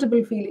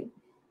uncomfortable feeling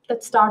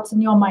that starts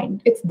in your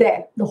mind. It's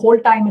there. The whole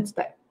time it's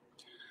there.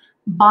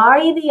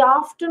 By the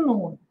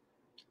afternoon,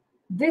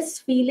 this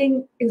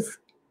feeling is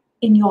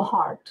in your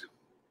heart.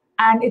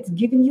 And it's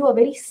giving you a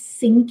very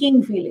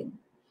sinking feeling.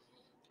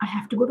 I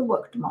have to go to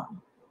work tomorrow.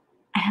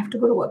 I have to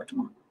go to work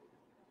tomorrow.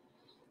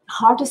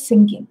 Heart is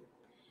sinking.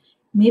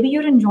 Maybe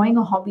you're enjoying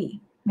a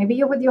hobby. Maybe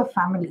you're with your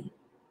family,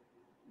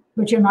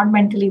 but you're not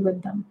mentally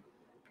with them.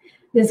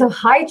 There's a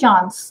high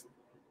chance,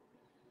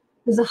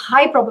 there's a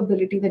high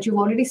probability that you've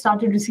already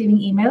started receiving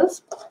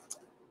emails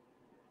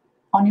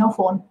on your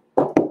phone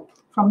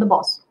from the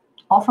boss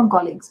or from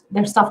colleagues.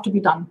 There's stuff to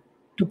be done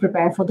to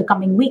prepare for the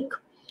coming week.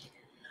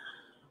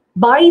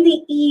 By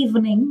the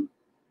evening,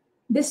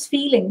 this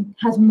feeling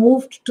has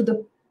moved to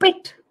the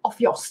pit of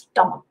your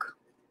stomach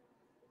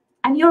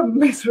and you're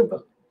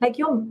miserable, like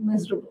you're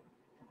miserable.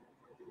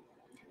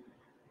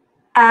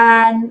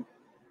 And,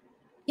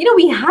 you know,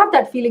 we have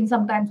that feeling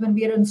sometimes when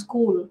we are in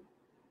school,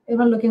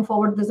 even looking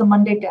forward, there's a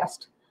Monday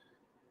test.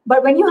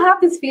 But when you have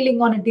this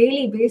feeling on a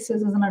daily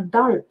basis as an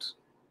adult,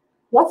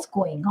 what's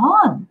going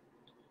on?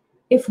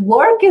 If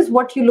work is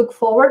what you look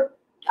forward,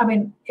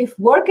 if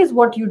work is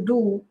what you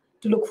do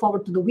to look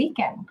forward to the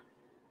weekend,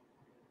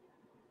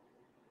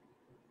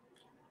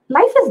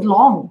 life is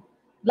long.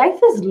 Life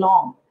is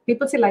long.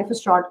 People say life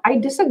is short. I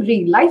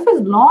disagree. Life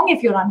is long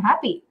if you're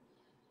unhappy.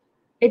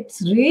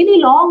 It's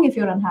really long if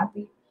you're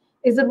unhappy.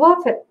 Is it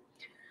worth it?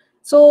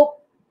 So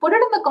put it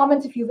in the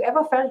comments if you've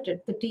ever felt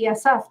it, the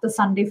TSF, the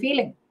Sunday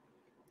feeling.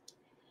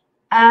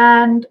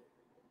 And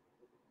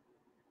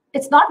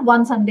it's not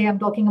one Sunday I'm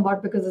talking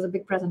about because there's a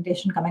big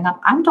presentation coming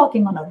up. I'm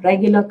talking on a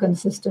regular,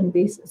 consistent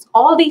basis.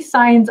 All these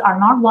signs are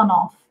not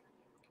one-off.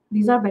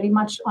 These are very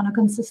much on a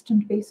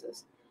consistent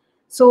basis.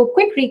 So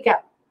quick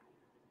recap.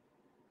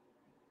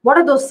 What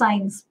are those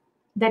signs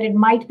that it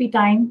might be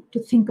time to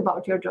think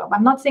about your job?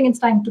 I'm not saying it's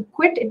time to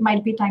quit. It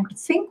might be time to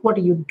think, what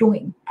are you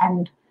doing?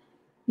 And,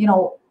 you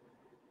know,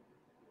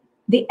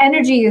 the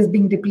energy is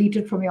being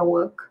depleted from your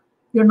work.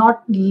 You're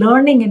not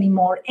learning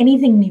anymore,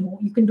 anything new.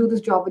 You can do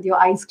this job with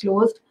your eyes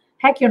closed.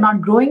 Heck, you're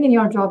not growing in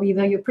your job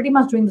either. You're pretty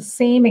much doing the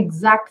same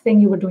exact thing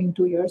you were doing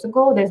 2 years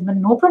ago. There's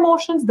been no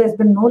promotions. There's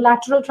been no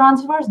lateral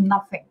transfers,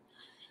 nothing.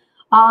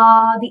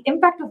 The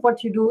impact of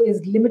what you do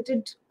is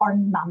limited or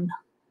none.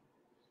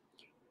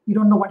 You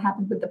don't know what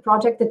happened with the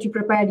project that you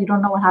prepared. You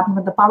don't know what happened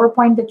with the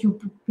PowerPoint that you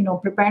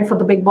prepared for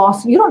the big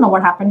boss. You don't know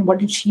what happened. What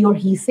did she or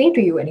he say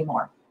to you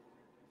anymore?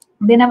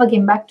 They never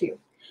came back to you.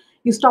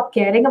 You stop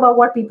caring about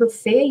what people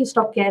say. You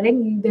stop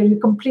caring. They're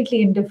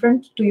completely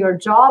indifferent to your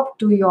job,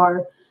 to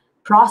your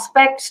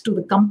prospects, to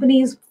the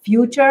company's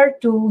future,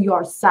 to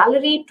your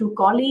salary, to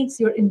colleagues.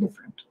 You're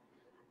indifferent.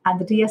 And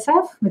the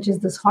TSF, which is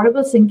this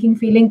horrible sinking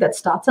feeling that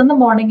starts in the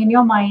morning in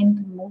your mind,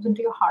 and moves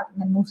into your heart,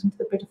 and then moves into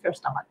the pit of your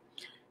stomach.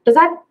 Does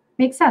that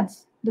make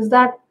sense? Does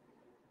that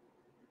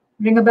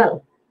ring a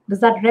bell? Does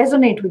that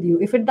resonate with you?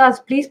 If it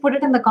does, please put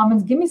it in the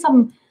comments. Give me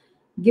some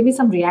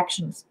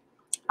reactions,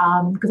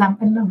 because I'm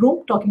in a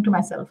room talking to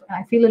myself and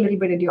I feel a little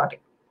bit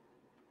idiotic.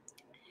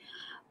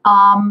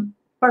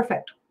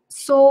 Perfect.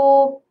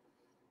 So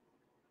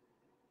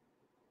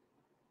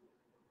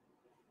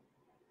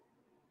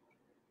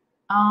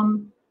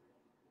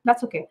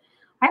that's okay.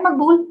 Hi,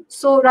 Maqbool.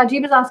 So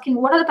Rajiv is asking,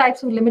 what are the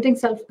types of limiting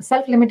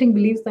self-limiting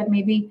beliefs that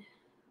may be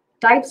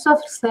types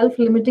of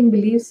self-limiting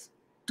beliefs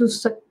to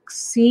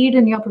succeed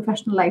in your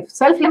professional life?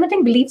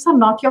 Self-limiting beliefs are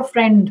not your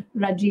friend,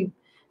 Rajiv.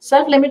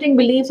 Self-limiting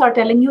beliefs are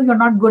telling you you're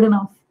not good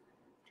enough.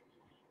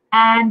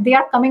 And they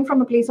are coming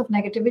from a place of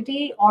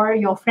negativity, or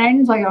your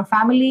friends or your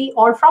family,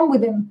 or from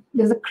within.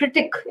 There's a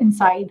critic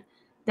inside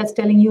that's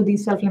telling you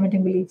these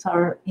self-limiting beliefs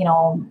are,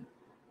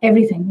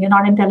 everything. You're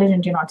not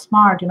intelligent, you're not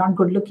smart, you're not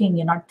good looking,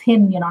 you're not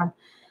thin, you're not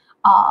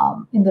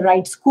in the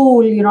right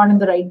school, you're not in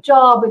the right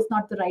job, it's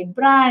not the right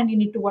brand, you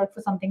need to work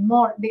for something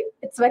more.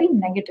 It's very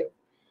negative.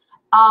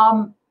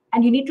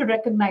 And you need to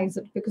recognize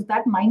it, because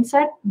that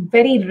mindset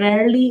very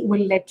rarely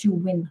will let you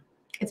win.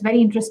 It's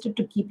very interested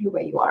to keep you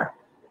where you are.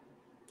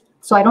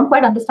 So I don't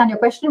quite understand your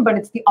question, but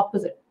it's the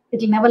opposite.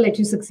 It'll never let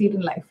you succeed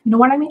in life. You know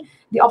what I mean?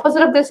 The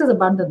opposite of this is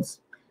abundance.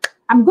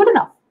 I'm good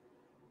enough,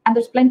 and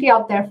there's plenty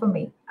out there for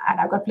me,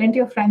 and I've got plenty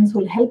of friends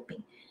who'll help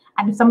me.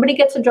 And if somebody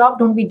gets a job,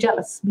 don't be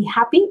jealous. Be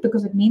happy,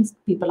 because it means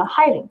people are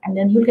hiring, and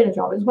then you'll get a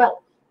job as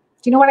well.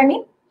 Do you know what I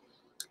mean?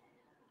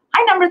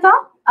 Hi, Namrata.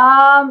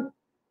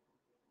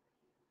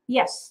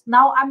 Yes,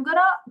 now I'm going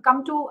to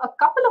come to a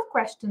couple of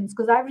questions,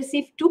 because I've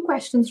received 2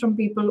 questions from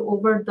people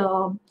over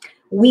the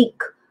week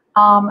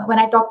when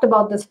I talked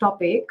about this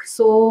topic.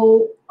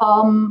 So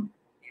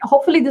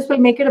hopefully this will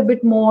make it a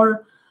bit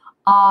more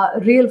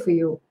real for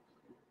you.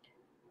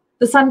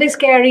 The Sunday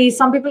scaries,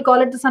 some people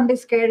call it the Sunday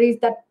scaries,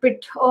 that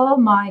pit, oh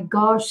my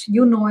gosh,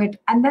 you know it.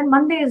 And then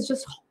Monday is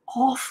just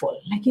awful.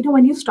 Like,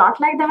 when you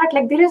start like that,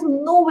 like there is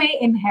no way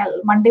in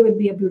hell Monday will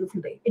be a beautiful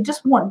day. It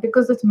just won't,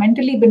 because it's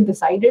mentally been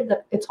decided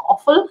that it's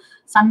awful.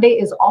 Sunday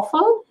is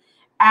awful.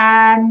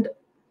 And,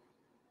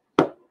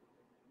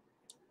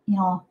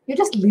 you're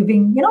just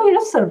living, you're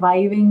just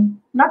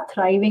surviving, not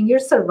thriving, you're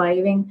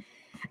surviving.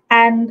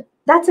 And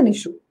that's an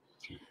issue.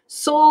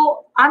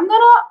 So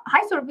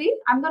hi Surbi,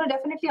 I'm gonna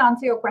definitely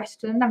answer your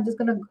question. I'm just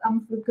gonna,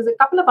 because a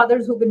couple of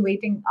others who've been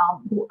waiting,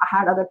 who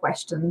had other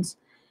questions.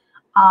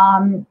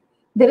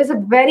 There is a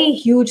very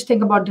huge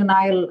thing about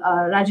denial.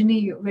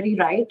 Rajini, you're very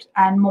right.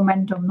 And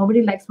momentum.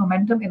 Nobody likes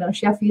momentum.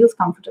 Inertia feels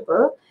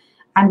comfortable,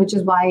 and which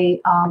is why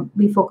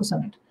we focus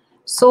on it.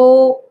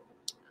 So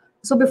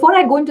before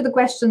I go into the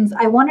questions,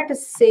 I wanted to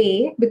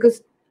say,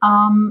 because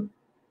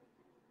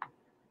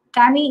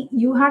Tammy,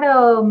 you had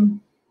a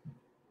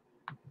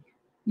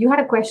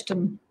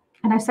question,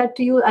 and I said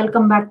to you, I'll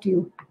come back to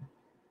you.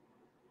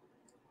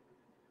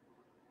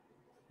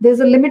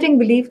 There's a limiting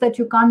belief that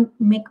you can't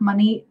make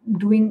money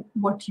doing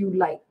what you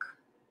like.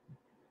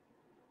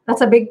 That's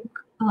a big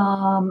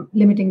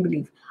limiting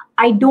belief.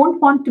 I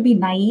don't want to be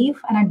naive,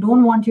 and I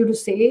don't want you to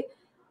say,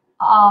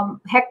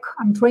 heck,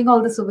 I'm throwing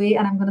all this away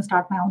and I'm going to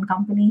start my own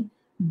company.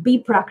 Be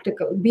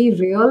practical, be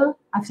real.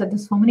 I've said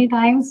this so many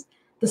times.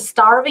 The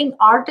starving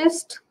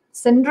artist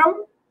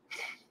syndrome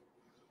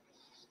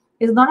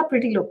is not a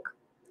pretty look.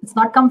 It's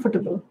not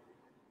comfortable.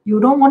 You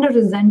don't want to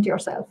resent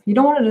yourself. You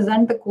don't want to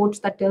resent the coach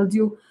that tells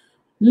you,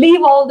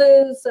 leave all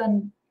this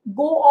and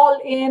go all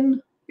in.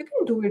 You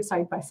can do it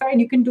side by side.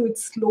 You can do it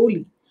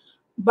slowly.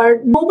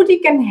 But nobody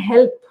can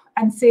help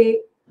and say,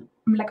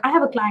 like, I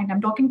have a client, I'm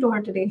talking to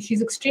her today.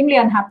 She's extremely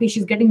unhappy.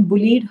 She's getting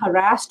bullied,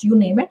 harassed, you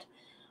name it.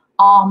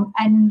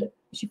 And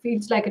she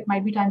feels like it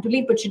might be time to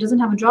leave, but she doesn't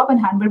have a job in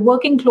hand. We're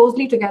working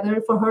closely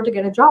together for her to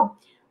get a job,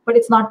 but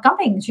it's not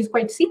coming. She's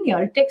quite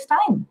senior. It takes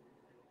time.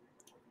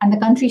 And the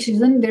country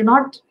she's in, they're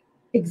not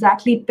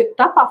exactly picked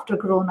up after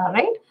Corona,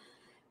 right?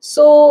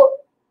 So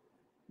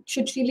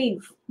should she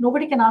leave?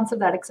 Nobody can answer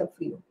that except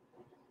for you.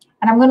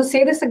 And I'm going to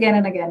say this again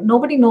and again.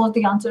 Nobody knows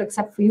the answer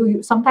except for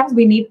you. Sometimes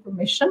we need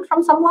permission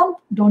from someone.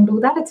 Don't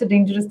do that. It's a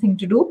dangerous thing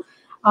to do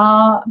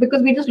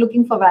because we're just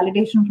looking for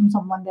validation from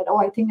someone that, oh,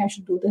 I think I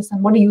should do this.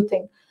 And what do you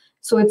think?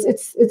 So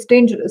it's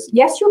dangerous.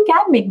 Yes, you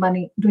can make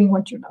money doing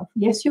what you love.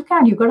 Yes, you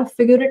can. You got to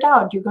figure it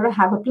out. You got to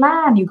have a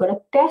plan. You got to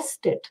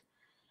test it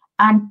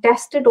and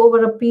test it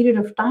over a period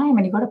of time.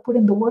 And you got to put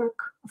in the work.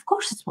 Of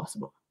course, it's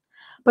possible.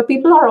 But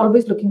people are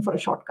always looking for a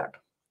shortcut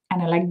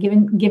and are like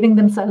giving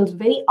themselves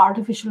very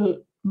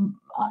artificial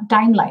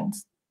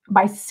timelines.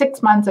 By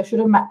 6 months, I should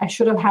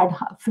have had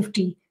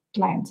 50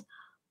 clients.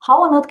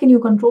 How on earth can you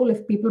control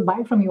if people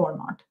buy from you or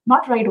not?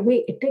 Not right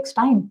away. It takes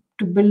time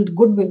to build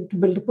goodwill, to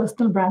build a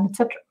personal brand,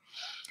 etc.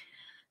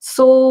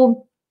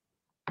 So,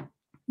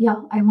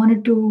 yeah, I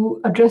wanted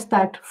to address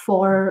that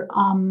for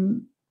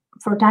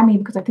Tammy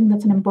because I think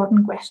that's an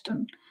important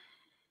question.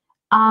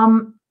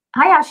 Hi,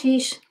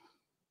 Ashish.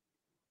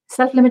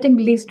 Self-limiting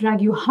beliefs drag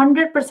you,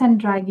 100%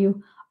 drag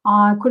you.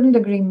 Couldn't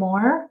agree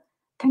more.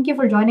 Thank you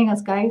for joining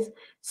us, guys.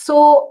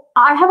 So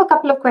I have a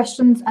couple of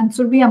questions, and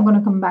Surbi, I'm going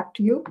to come back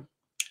to you.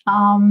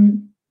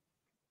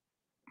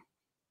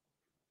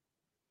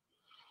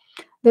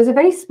 There's a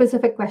very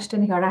specific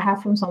question here I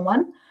have from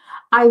someone.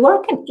 I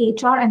work in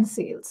HR and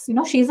sales. You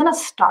know, she's in a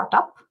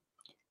startup.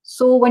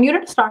 So when you're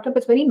at a startup,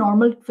 it's very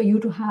normal for you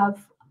to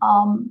have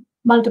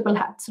multiple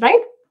hats,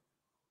 right?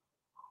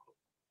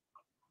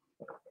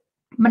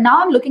 But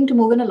now I'm looking to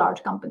move in a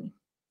large company.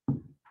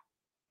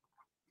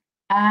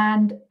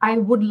 And I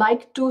would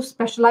like to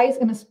specialize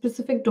in a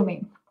specific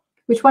domain.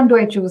 Which one do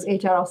I choose,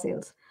 HR or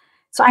sales?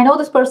 So I know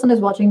this person is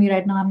watching me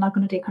right now. I'm not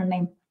going to take her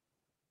name.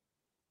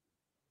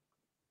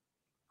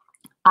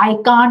 I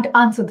can't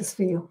answer this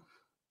for you.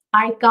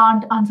 I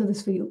can't answer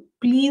this for you.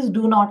 Please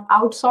do not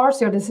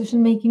outsource your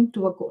decision making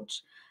to a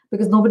coach,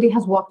 because nobody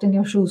has walked in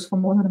your shoes for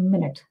more than a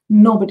minute.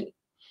 Nobody.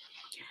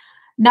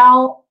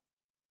 Now,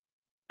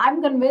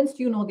 I'm convinced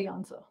you know the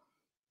answer,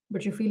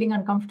 but you're feeling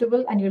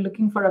uncomfortable and you're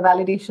looking for a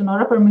validation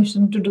or a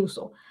permission to do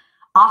so.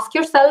 Ask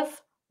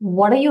yourself,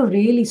 what are you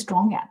really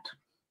strong at?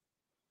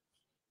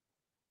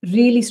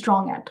 Really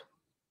strong at.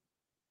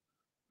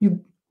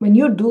 When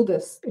you do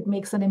this, it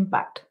makes an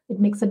impact. It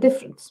makes a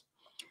difference.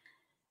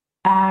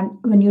 And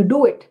when you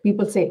do it,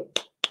 people say,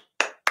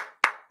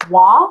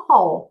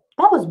 wow,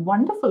 that was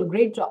wonderful.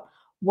 Great job.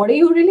 What are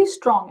you really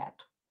strong at?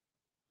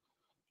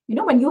 You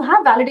know, when you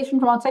have validation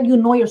from outside, you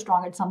know you're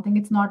strong at something.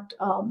 It's not,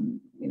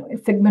 a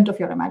figment of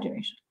your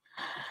imagination.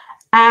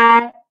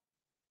 And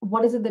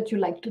what is it that you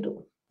like to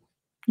do?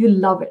 You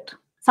love it.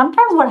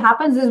 Sometimes what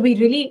happens is we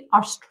really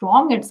are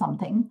strong at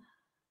something,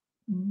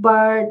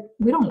 but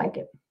we don't like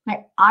it.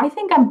 Like, I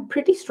think I'm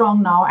pretty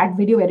strong now at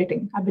video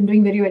editing. I've been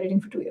doing video editing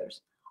for 2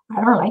 years.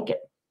 I don't like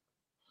it.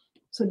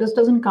 So this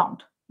doesn't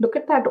count. Look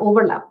at that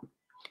overlap.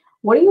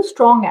 What are you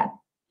strong at?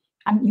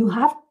 And you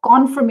have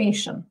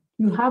confirmation.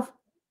 You have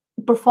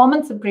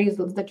performance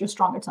appraisals that you're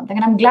strong at something.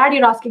 And I'm glad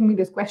you're asking me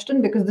this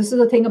question, because this is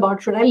the thing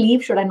about, should I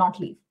leave? Should I not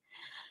leave?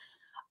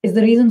 Is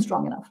the reason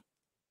strong enough?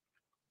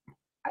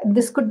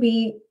 This could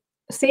be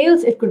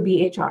sales. It could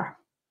be HR.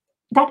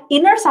 That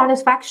inner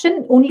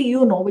satisfaction, only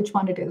you know which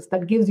one it is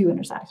that gives you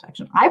inner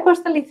satisfaction. I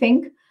personally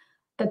think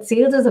that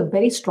sales is a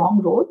very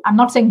strong role. I'm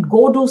not saying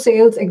go do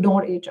sales,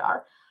 ignore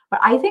HR. But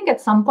I think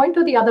at some point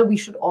or the other, we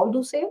should all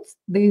do sales.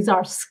 These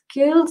are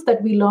skills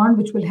that we learn,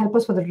 which will help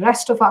us for the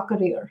rest of our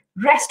career.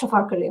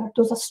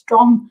 Those are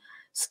strong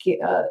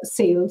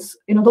sales.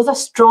 Those are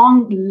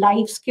strong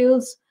life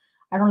skills.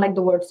 I don't like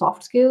the word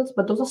soft skills,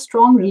 but those are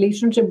strong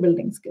relationship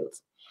building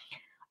skills.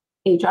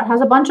 HR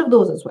has a bunch of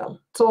those as well.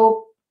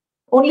 So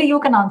only you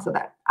can answer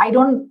that. I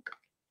don't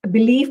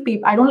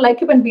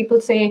like it when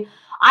people say,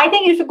 I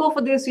think you should go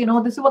for this.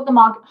 This is what the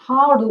market.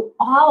 How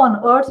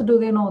on earth do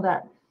they know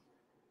that?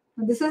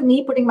 This is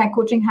me putting my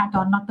coaching hat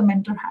on, not the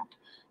mentor hat.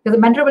 Because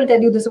the mentor will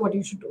tell you this is what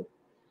you should do.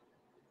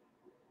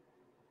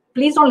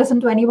 Please don't listen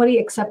to anybody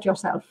except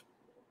yourself.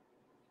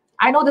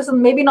 I know this is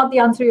maybe not the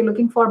answer you're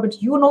looking for,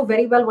 but you know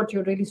very well what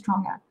you're really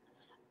strong at.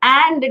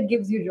 And it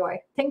gives you joy.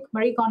 Think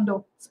Marie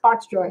Kondo,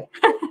 sparks joy.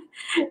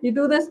 You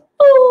do this,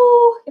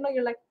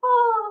 you're like,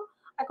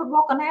 I could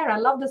walk on air. I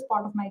love this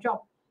part of my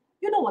job.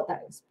 You know what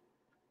that is.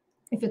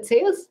 If it's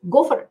sales,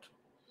 go for it.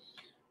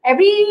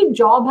 Every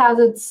job has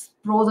its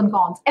pros and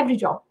cons. Every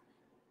job.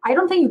 I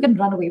don't think you can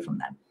run away from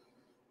that.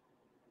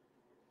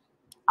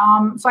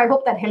 So I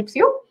hope that helps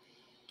you.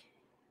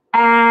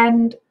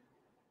 And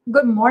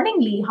good morning,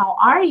 Lee. How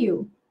are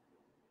you?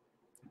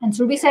 And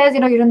Surbi says,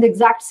 you're in the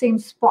exact same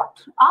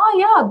spot.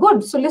 Yeah,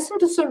 good. So listen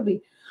to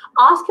Surbi.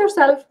 Ask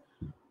yourself,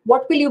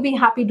 what will you be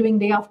happy doing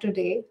day after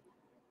day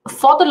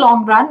for the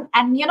long run?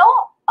 And,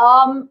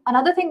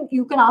 another thing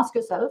you can ask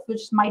yourself,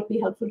 which might be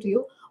helpful to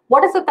you,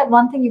 what is it that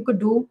one thing you could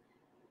do?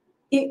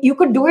 You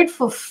could do it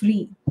for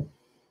free.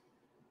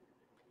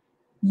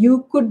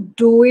 You could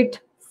do it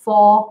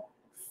for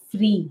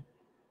free.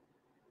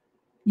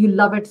 You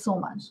love it so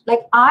much.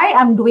 Like, I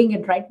am doing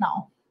it right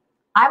now.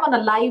 I'm on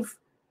a live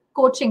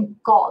coaching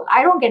call.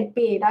 I don't get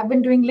paid. I've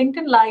been doing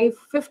LinkedIn Live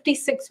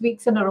 56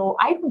 weeks in a row.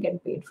 I don't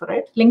get paid for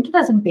it. LinkedIn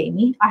doesn't pay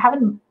me.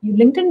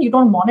 LinkedIn, you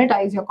don't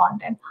monetize your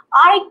content.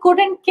 I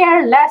couldn't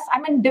care less.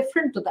 I'm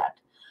indifferent to that.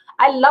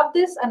 I love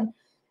this. And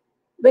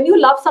when you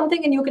love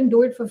something and you can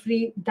do it for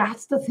free,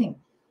 that's the thing.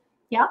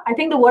 Yeah, I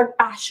think the word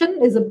passion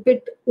is a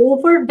bit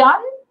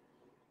overdone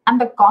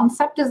and the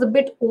concept is a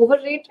bit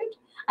overrated.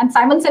 And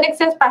Simon Sinek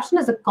says passion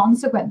is a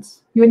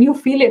consequence. When you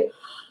feel it,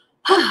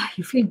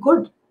 you feel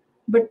good.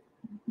 But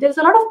there's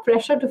a lot of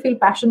pressure to feel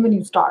passion when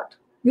you start.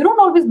 You don't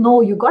always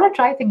know. You got to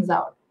try things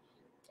out.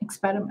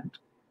 Experiment.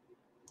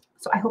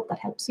 So I hope that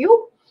helps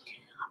you.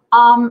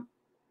 Then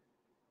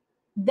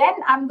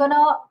I'm going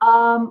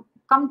to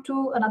come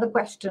to another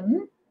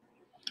question.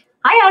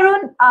 Hi,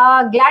 Arun.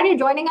 Glad you're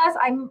joining us.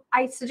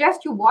 I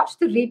suggest you watch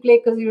the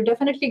replay because you're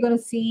definitely going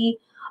to see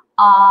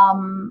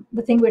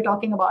the thing we're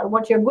talking about,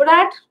 what you're good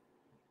at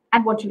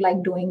and what you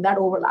like doing, that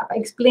overlap. I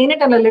explain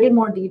it in a little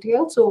more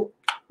detail. So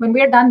when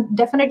we're done,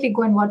 definitely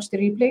go and watch the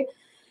replay.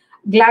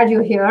 Glad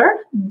you're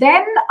here.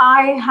 Then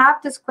I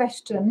have this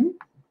question.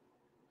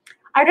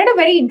 I read a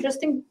very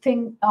interesting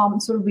thing,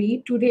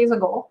 Surbi, 2 days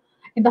ago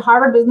in the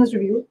Harvard Business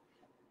Review.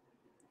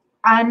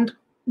 And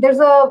there's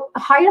a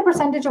higher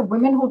percentage of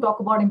women who talk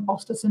about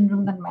imposter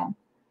syndrome than men.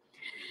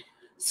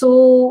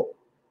 So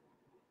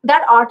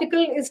that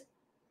article is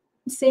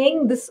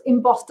saying this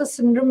imposter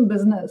syndrome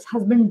business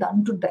has been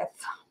done to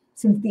death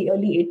since the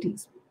early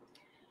 80s.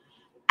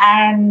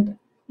 And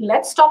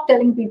let's stop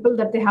telling people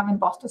that they have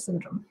imposter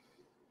syndrome.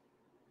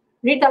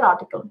 Read that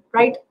article,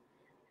 right?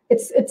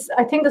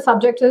 I think the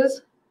subject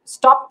is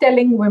stop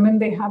telling women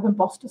they have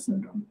imposter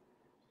syndrome.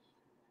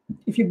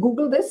 If you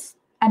Google this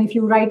and if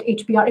you write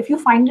HBR, if you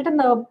find it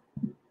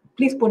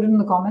please put it in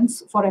the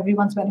comments for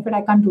everyone's benefit.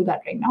 I can't do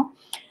that right now.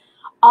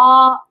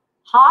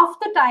 Half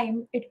the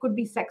time it could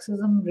be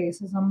sexism,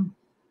 racism,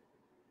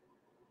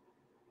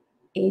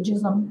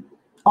 ageism,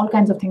 all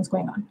kinds of things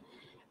going on.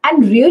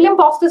 And real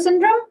imposter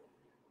syndrome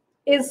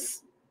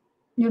is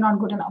you're not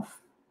good enough.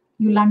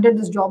 You landed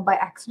this job by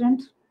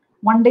accident.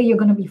 One day you're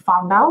going to be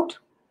found out.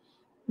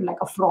 You're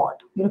like a fraud.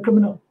 You're a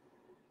criminal.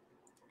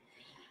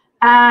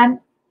 And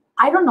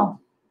I don't know.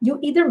 You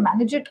either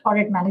manage it or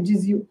it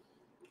manages you.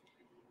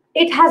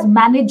 It has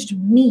managed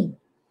me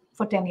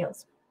for 10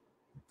 years.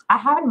 I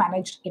haven't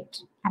managed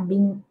it. I'm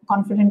being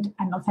confident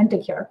and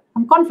authentic here.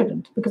 I'm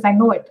confident because I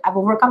know it. I've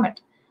overcome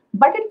it.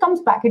 But it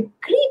comes back. It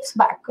creeps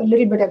back a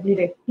little bit every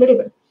day, little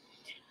bit.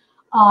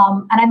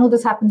 And I know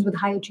this happens with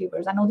high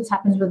achievers. I know this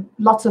happens with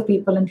lots of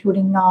people,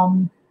 including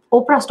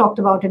Oprah's talked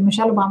about it.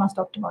 Michelle Obama's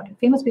talked about it.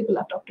 Famous people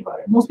have talked about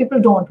it. Most people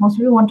don't. Most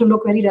people want to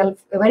look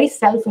very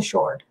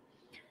self-assured.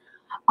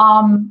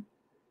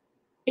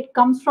 It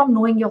comes from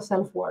knowing your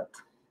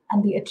self-worth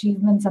and the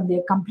achievements and the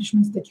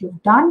accomplishments that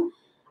you've done,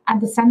 and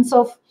the sense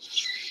of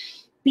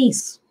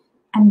peace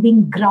and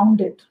being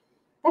grounded,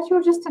 that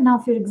you're just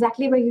enough. You're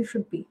exactly where you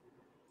should be.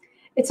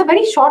 It's a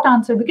very short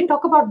answer. We can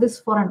talk about this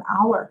for an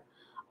hour.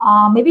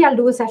 Maybe I'll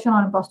do a session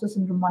on imposter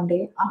syndrome one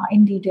day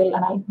in detail,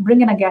 and I'll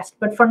bring in a guest.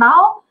 But for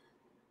now,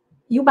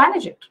 you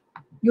manage it.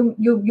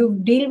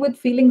 You deal with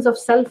feelings of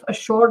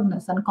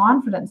self-assuredness and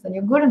confidence, and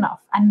you're good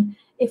enough. And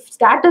if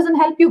that doesn't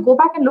help you, go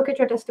back and look at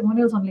your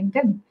testimonials on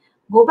LinkedIn.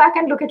 Go back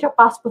and look at your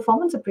past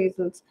performance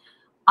appraisals.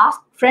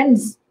 Ask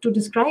friends to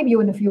describe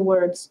you in a few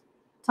words.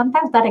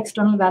 Sometimes that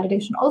external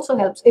validation also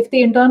helps. If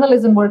the internal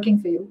isn't working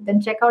for you,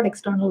 then check out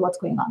external, what's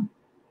going on.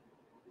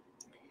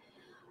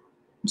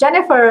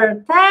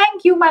 Jennifer,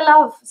 thank you, my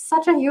love.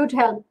 Such a huge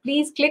help.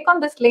 Please click on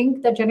this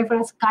link that Jennifer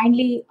has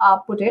kindly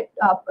put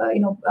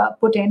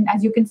in.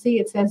 As you can see,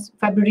 it says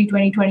February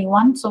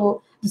 2021.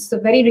 So this is a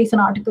very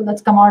recent article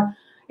that's come out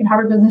in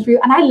Harvard Business Review.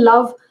 And I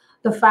love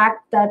the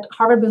fact that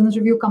Harvard Business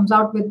Review comes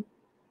out with,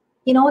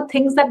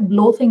 things that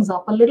blow things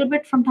up a little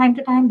bit from time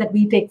to time that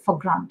we take for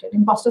granted.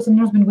 Imposter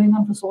syndrome has been going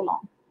on for so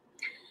long.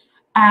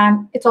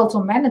 And it's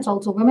also men, it's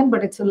also women,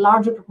 but it's a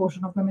larger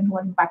proportion of women who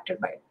are impacted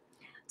by it.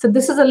 So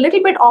this is a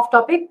little bit off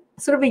topic.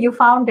 Surabhi, you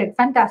found it.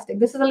 Fantastic.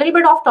 This is a little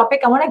bit off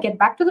topic. I want to get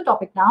back to the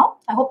topic now.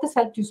 I hope this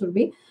helped you,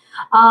 Surabhi.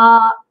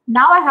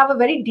 Now I have a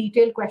very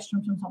detailed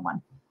question from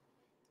someone.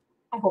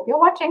 I hope you're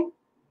watching.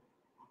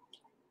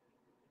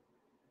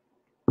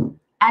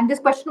 And this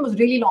question was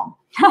really long.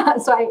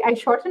 So I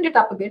shortened it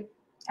up a bit.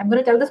 I'm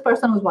going to tell this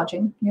person who's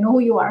watching, you know who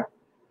you are.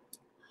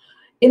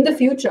 In the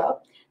future,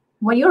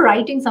 when you're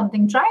writing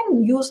something, try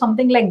and use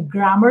something like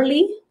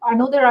Grammarly. I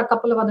know there are a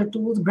couple of other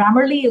tools.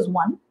 Grammarly is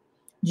one.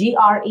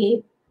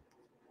 GRA,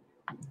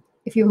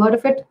 if you've heard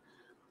of it.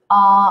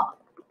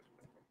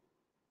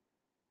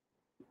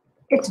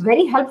 It's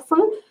very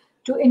helpful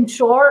to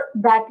ensure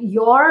that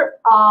your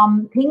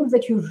things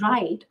that you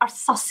write are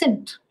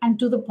succinct and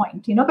to the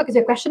point, because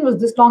your question was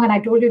this long and I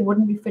told you it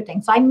wouldn't be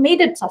fitting. So I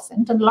made it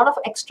succinct and a lot of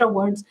extra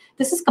words.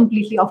 This is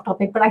completely off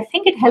topic, but I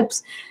think it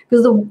helps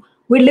because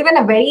we live in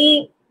a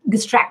very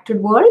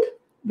distracted world,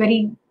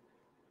 very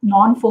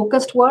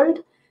non-focused world.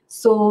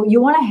 So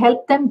you want to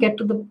help them get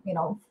to the,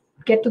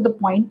 get to the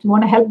point. You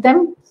want to help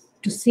them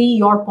to see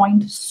your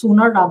point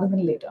sooner rather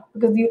than later,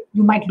 because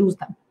you might lose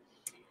them.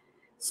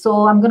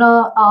 So I'm going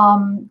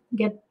to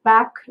get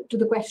back to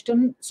the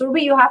question.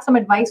 Surabhi, you have some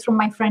advice from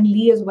my friend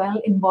Lee as well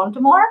in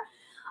Baltimore.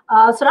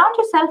 Surround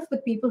yourself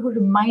with people who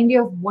remind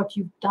you of what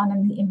you've done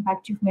and the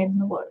impact you've made in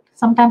the world.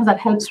 Sometimes that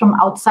helps from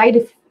outside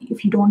if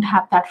you don't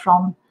have that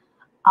from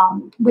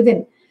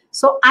within.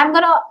 So I'm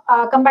going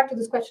to come back to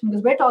this question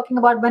because we're talking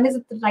about when is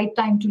it the right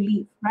time to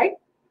leave, right?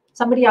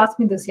 Somebody asked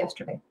me this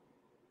yesterday.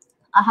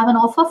 I have an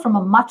offer from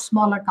a much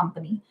smaller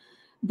company.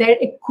 Their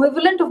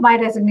equivalent of my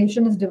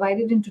resignation is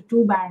divided into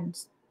 2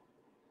 bands.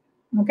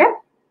 Okay?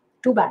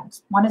 2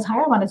 bands. One is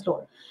higher, one is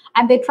lower.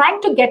 And they're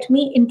trying to get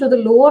me into the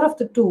lower of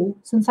the 2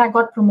 since I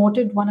got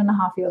promoted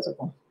 1.5 years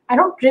ago. I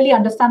don't really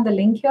understand the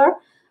link here.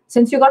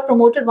 Since you got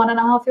promoted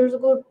 1.5 years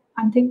ago,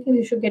 I'm thinking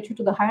they should get you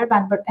to the higher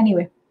band. But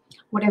anyway,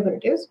 whatever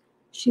it is.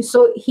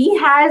 So he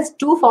has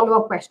 2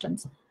 follow-up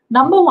questions.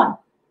 Number 1.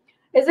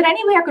 Is there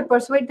any way I could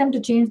persuade them to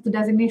change the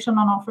designation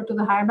on offer to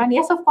the higher band?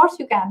 Yes, of course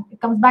you can.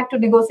 It comes back to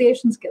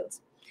negotiation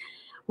skills.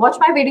 Watch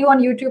my video on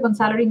YouTube on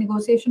salary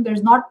negotiation.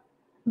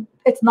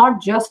 It's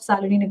not just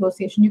salary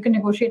negotiation. You can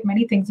negotiate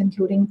many things,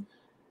 including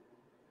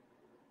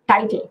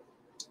title,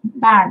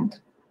 band,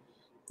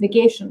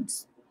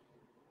 vacations,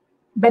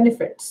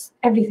 benefits,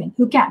 everything.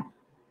 You can,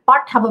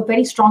 but have a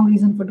very strong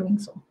reason for doing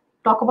so.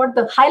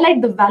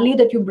 Highlight the value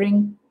that you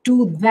bring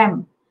to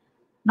them.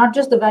 Not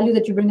just the value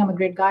that you bring, I'm a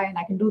great guy and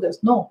I can do this.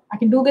 No, I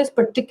can do this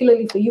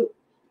particularly for you.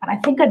 And I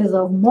think I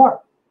deserve more.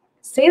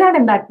 Say that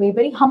in that way,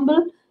 very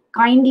humble,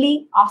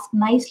 kindly, ask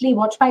nicely,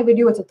 watch my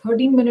video. It's a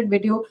 13-minute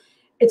video.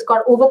 It's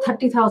got over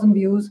 30,000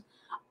 views.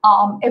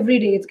 Every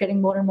day it's getting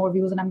more and more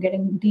views and I'm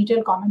getting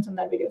detailed comments on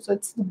that video. So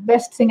it's the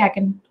best thing I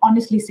can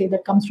honestly say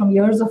that comes from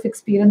years of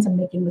experience and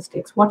making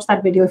mistakes. Watch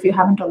that video if you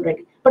haven't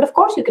already. But of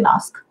course you can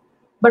ask,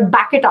 but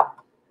back it up.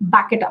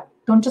 Back it up.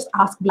 Don't just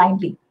ask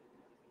blindly.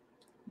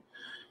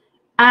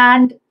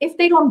 And if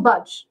they don't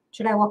budge,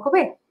 should I walk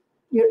away?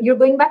 You're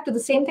going back to the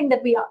same thing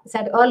that we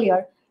said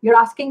earlier. You're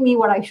asking me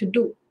what I should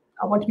do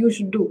or what you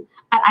should do.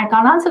 And I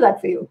can't answer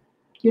that for you.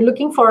 You're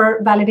looking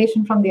for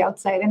validation from the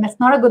outside, and that's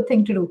not a good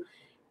thing to do.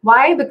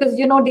 Why? Because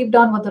you know deep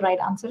down what the right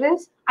answer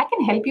is. I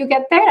can help you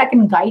get there. I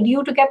can guide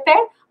you to get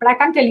there, but I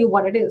can't tell you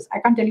what it is. I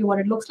can't tell you what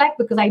it looks like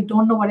because I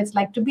don't know what it's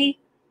like to be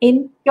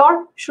in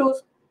your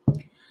shoes.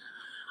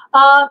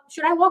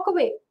 Should I walk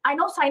away? I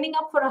know signing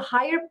up for a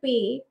higher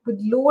pay with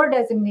lower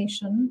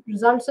designation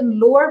results in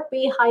lower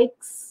pay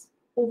hikes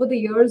over the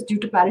years due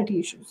to parity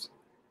issues.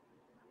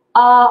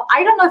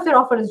 I don't know if their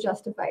offer is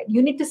justified.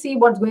 You need to see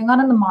what's going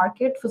on in the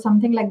market for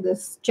something like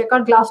this. Check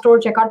out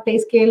Glassdoor, check out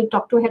PayScale,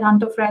 talk to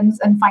headhunter friends,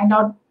 and find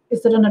out,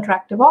 is it an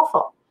attractive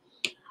offer?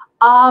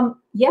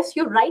 Yes,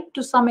 you're right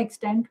to some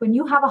extent. When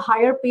you have a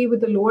higher pay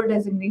with a lower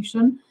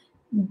designation,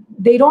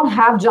 they don't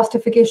have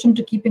justification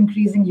to keep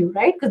increasing you,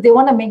 right? Because they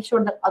want to make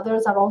sure that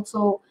others are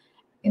also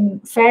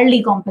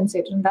fairly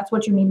compensated. And that's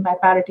what you mean by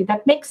parity.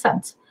 That makes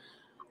sense.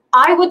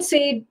 I would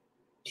say,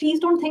 please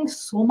don't think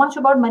so much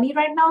about money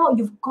right now.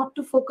 You've got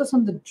to focus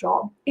on the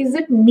job. Is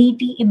it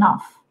meaty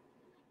enough?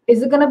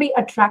 Is it going to be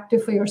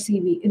attractive for your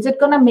CV? Is it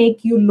going to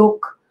make you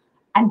look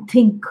and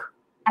think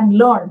and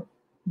learn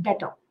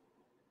better?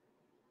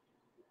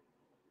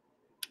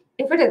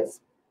 If it is,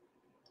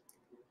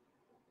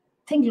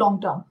 think long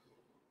term.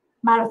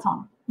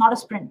 Marathon, not a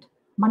sprint.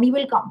 Money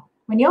will come.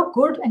 When you're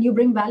good and you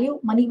bring value,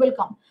 money will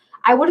come.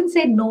 I wouldn't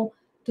say no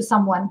to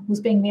someone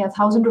who's paying me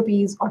 1,000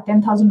 rupees or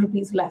 10,000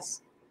 rupees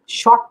less.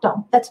 Short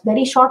term. That's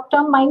very short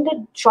term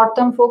minded, short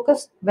term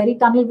focused, very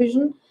tunnel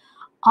vision.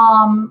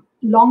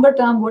 Longer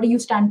term, what do you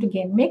stand to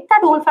gain? Make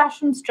that old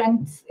fashioned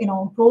strengths,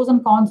 pros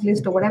and cons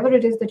list or whatever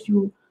it is that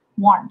you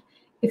want.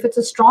 If it's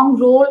a strong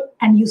role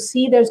and you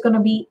see there's going to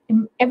be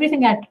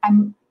everything I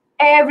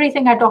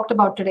talked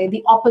about today,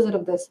 the opposite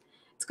of this.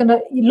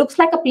 It looks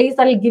like a place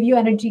that will give you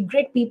energy,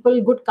 great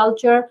people, good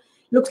culture.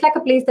 Looks like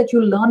a place that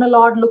you'll learn a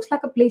lot. Looks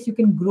like a place you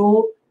can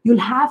grow. You'll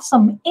have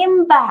some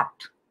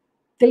impact.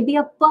 There'll be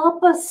a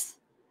purpose.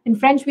 In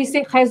French, we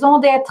say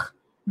raison d'être,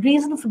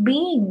 reason for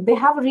being. They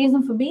have a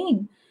reason for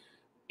being.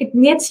 It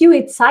makes you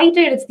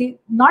excited. It's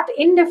not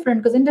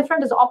indifferent, because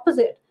indifferent is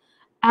opposite.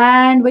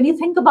 And when you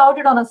think about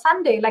it on a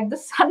Sunday, like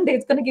this Sunday,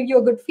 it's going to give you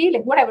a good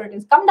feeling, whatever it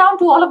is. Come down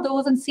to all of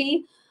those and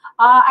see,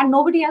 and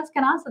nobody else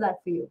can answer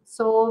that for you.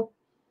 So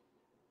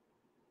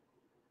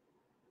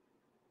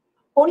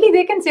only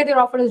they can say their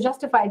offer is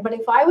justified. But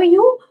if I were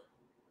you,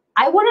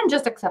 I wouldn't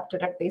just accept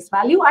it at face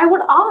value. I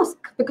would ask,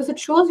 because it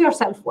shows your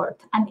self-worth.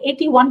 And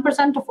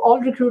 81% of all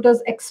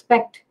recruiters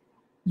expect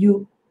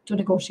you to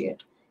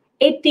negotiate.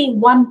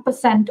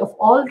 81% of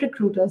all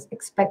recruiters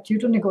expect you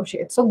to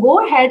negotiate. So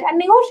go ahead and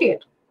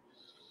negotiate.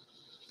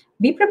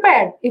 Be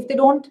prepared. If they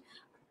don't,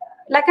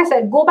 like I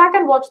said, go back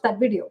and watch that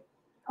video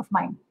of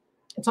mine.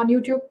 It's on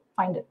YouTube.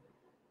 Find it.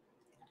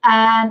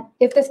 And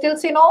if they still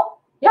say no,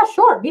 yeah,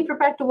 sure, be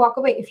prepared to walk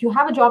away. If you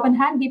have a job in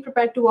hand, be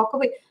prepared to walk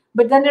away.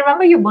 But then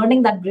remember, you're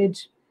burning that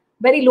bridge.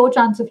 Very low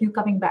chance of you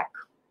coming back.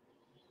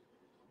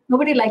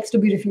 Nobody likes to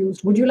be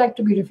refused. Would you like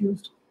to be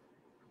refused?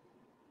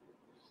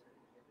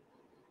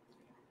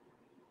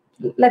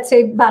 Let's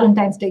say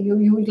Valentine's Day,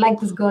 you like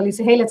this girl, you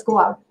say, hey, let's go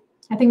out.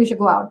 I think we should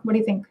go out. What do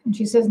you think? And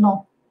she says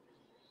no.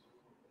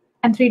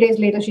 And 3 days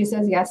later, she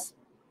says yes,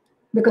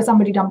 because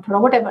somebody dumped her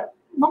or whatever.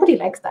 Nobody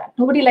likes that.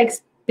 Nobody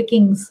likes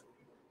pickings,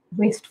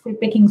 wasteful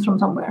pickings from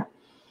somewhere.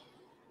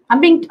 I'm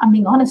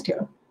being honest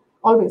here,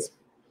 always.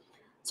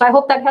 So I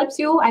hope that helps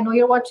you. I know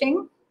you're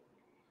watching.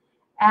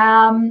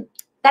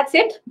 That's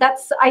it.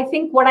 That's, I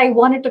think, what I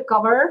wanted to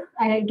cover.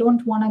 I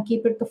don't want to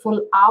keep it the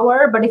full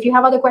hour, but if you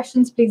have other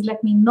questions, please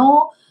let me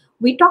know.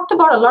 We talked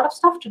about a lot of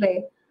stuff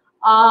today.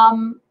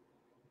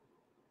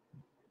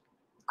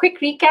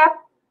 Quick recap.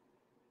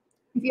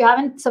 If you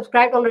haven't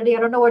subscribed already, I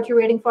don't know what you're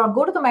waiting for.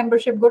 Go to the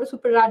membership, go to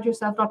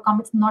superrajyourself.com.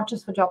 It's not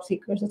just for job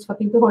seekers. It's for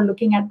people who are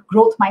looking at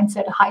growth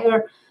mindset,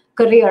 higher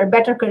career,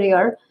 better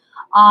career.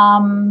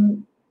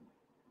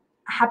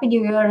 Happy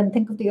New Year, and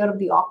think of the year of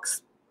the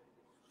ox.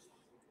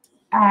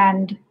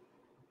 And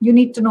you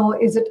need to know,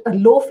 is it a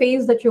low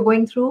phase that you're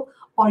going through,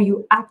 or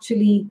you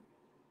actually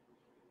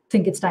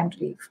think it's time to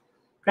leave,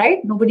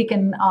 right? Nobody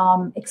can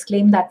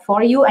exclaim that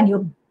for you, and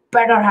you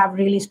better have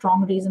really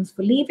strong reasons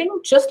for leaving,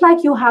 just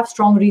like you have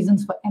strong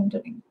reasons for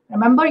entering.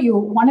 Remember, you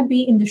want to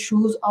be in the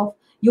shoes of,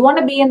 you want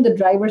to be in the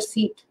driver's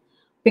seat,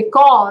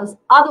 because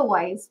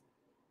otherwise,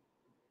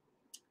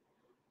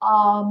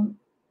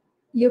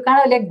 you're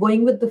kind of like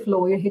going with the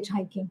flow, you're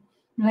hitchhiking.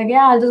 You're like,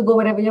 yeah, I'll just go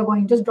wherever you're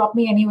going. Just drop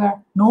me anywhere.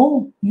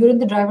 No, you're in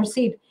the driver's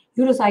seat.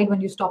 You decide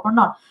when you stop or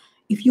not.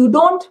 If you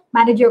don't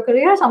manage your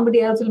career,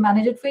 somebody else will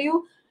manage it for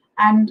you.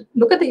 And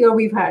look at the year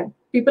we've had.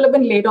 People have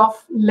been laid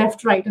off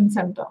left, right, and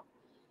center.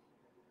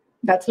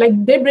 That's like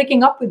they're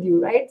breaking up with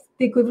you, right?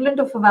 The equivalent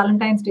of a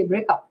Valentine's Day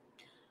breakup.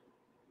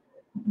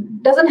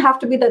 Doesn't have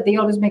to be that they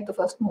always make the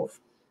first move.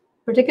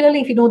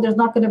 Particularly if you know there's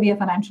not going to be a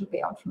financial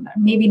payout from that.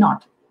 Maybe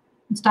not.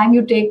 It's time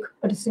you take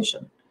a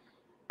decision.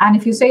 And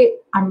if you say,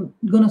 I'm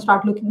going to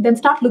start looking, then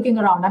start looking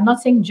around. I'm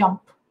not saying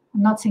jump.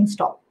 I'm not saying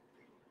stop.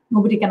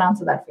 Nobody can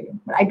answer that for you.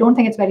 But I don't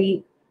think it's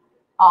very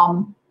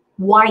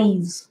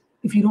wise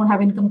if you don't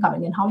have income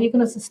coming in? How are you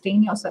going to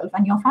sustain yourself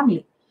and your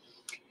family?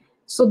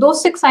 So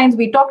those 6 signs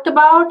we talked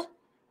about.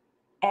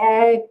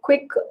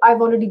 Quick,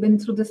 I've already been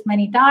through this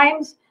many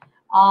times.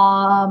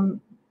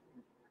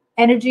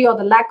 Energy or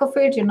the lack of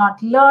it, you're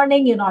not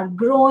learning, you're not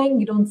growing,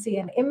 you don't see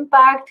an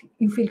impact,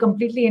 you feel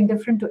completely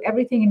indifferent to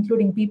everything,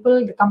 including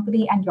people, the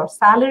company, and your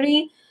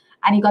salary.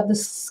 And you got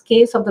this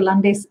case of the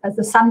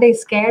Sunday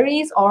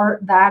scaries, or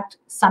that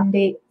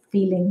Sunday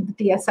feeling, the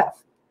TSF.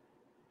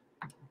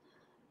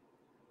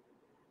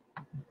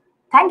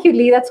 Thank you,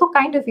 Lee. That's so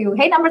kind of you.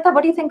 Hey, Namrata,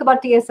 what do you think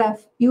about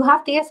TSF? You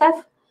have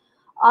TSF?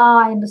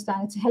 I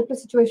understand. It's a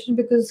helpless situation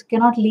because you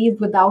cannot leave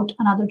without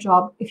another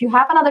job. If you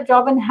have another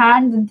job in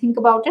hand, then think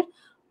about it.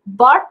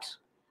 But,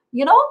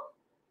 you know,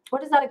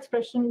 what is that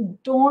expression?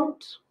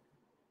 Don't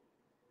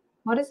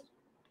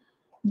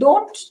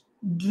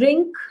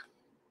drink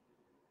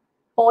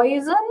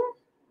poison,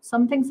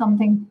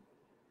 something.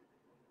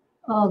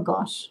 Oh,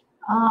 gosh.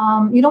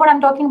 You know what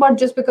I'm talking about?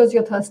 Just because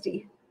you're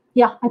thirsty.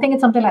 Yeah, I think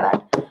it's something like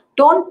that.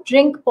 Don't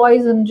drink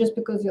poison just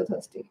because you're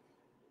thirsty.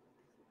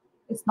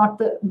 It's not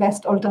the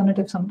best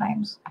alternative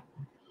sometimes.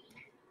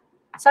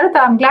 Sarita,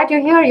 I'm glad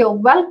you're here. You're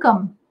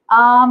welcome.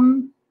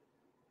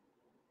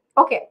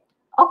 Okay.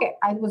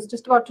 I was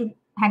just about to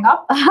hang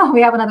up.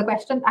 We have another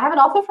question. I have an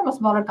offer from a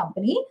smaller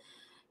company,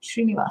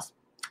 Srinivas,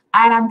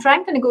 and I'm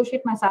trying to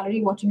negotiate my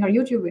salary watching your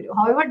YouTube video.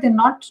 However, they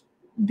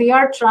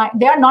are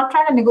not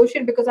trying to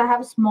negotiate because I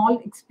have a small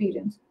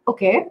experience.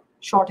 Okay,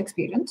 short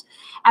experience,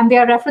 and they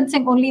are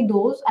referencing only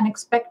those and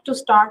expect to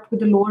start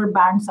with a lower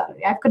band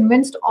salary. I've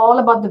convinced all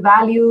about the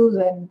values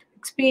and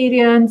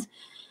experience,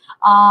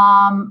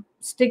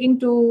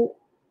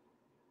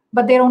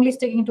 but they're only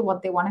sticking to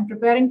what they want. I'm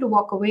preparing to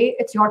walk away.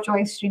 It's your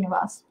choice,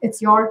 Srinivas.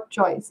 It's your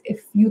choice.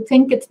 If you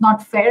think it's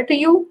not fair to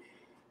you,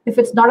 if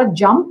it's not a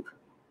jump,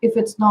 if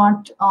it's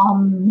not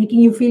making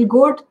you feel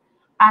good,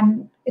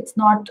 and it's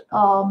not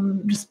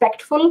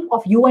respectful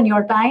of you and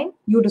your time,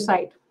 you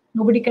decide.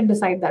 Nobody can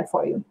decide that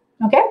for you.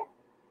 Okay?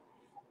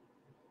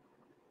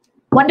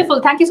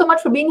 Wonderful. Thank you so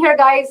much for being here,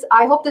 guys.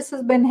 I hope this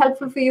has been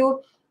helpful for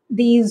you.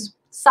 These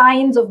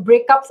signs of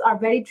breakups are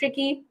very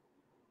tricky.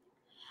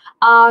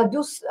 I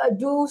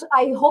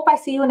hope I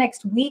see you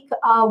next week.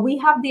 We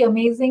have the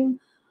amazing,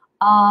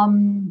 I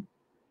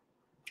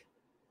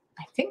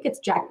think it's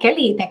Jack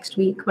Kelly next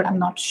week, but I'm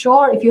not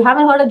sure. If you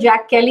haven't heard of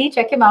Jack Kelly,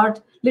 check him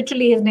out.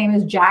 Literally, his name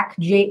is Jack,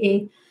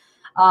 J-A-C-K,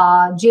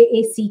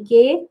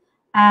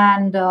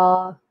 and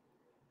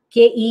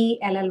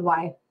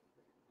K-E-L-L-Y.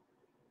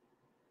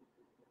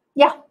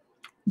 Yeah,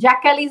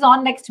 Jack Kelly's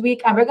on next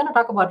week, and we're going to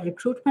talk about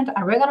recruitment,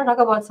 and we're going to talk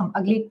about some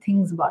ugly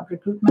things about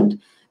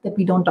recruitment that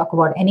we don't talk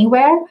about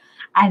anywhere,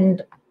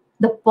 and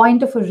the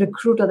point of a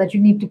recruiter that you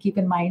need to keep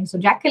in mind. So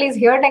Jack Kelly's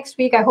here next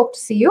week. I hope to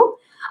see you.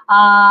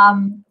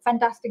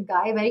 Fantastic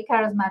guy, very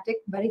charismatic,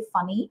 very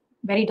funny,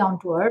 very down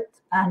to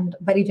earth, and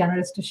very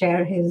generous to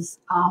share his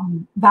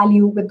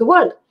value with the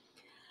world.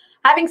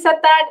 Having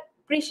said that,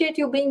 appreciate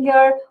you being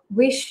here.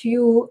 Wish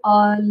you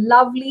a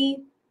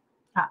lovely,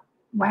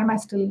 why am I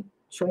still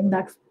showing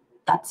that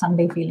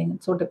Sunday feeling?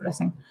 It's so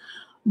depressing.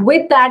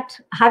 With that,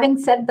 having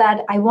said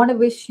that, I want to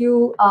wish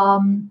you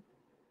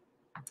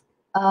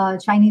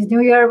Chinese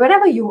New Year,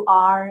 wherever you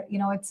are. You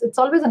know, it's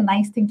always a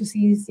nice thing to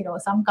see, you know,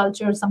 some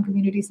cultures, some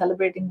communities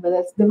celebrating, whether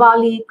it's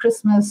Diwali,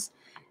 Christmas,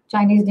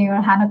 Chinese New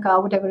Year,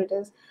 Hanukkah, whatever it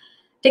is.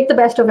 Take the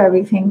best of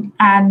everything,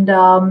 and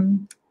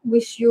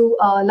wish you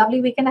a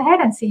lovely weekend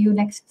ahead, and see you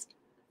next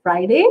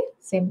Friday,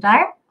 same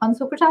time on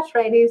Super Chat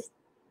Fridays.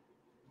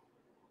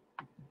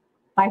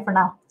 Bye for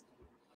now.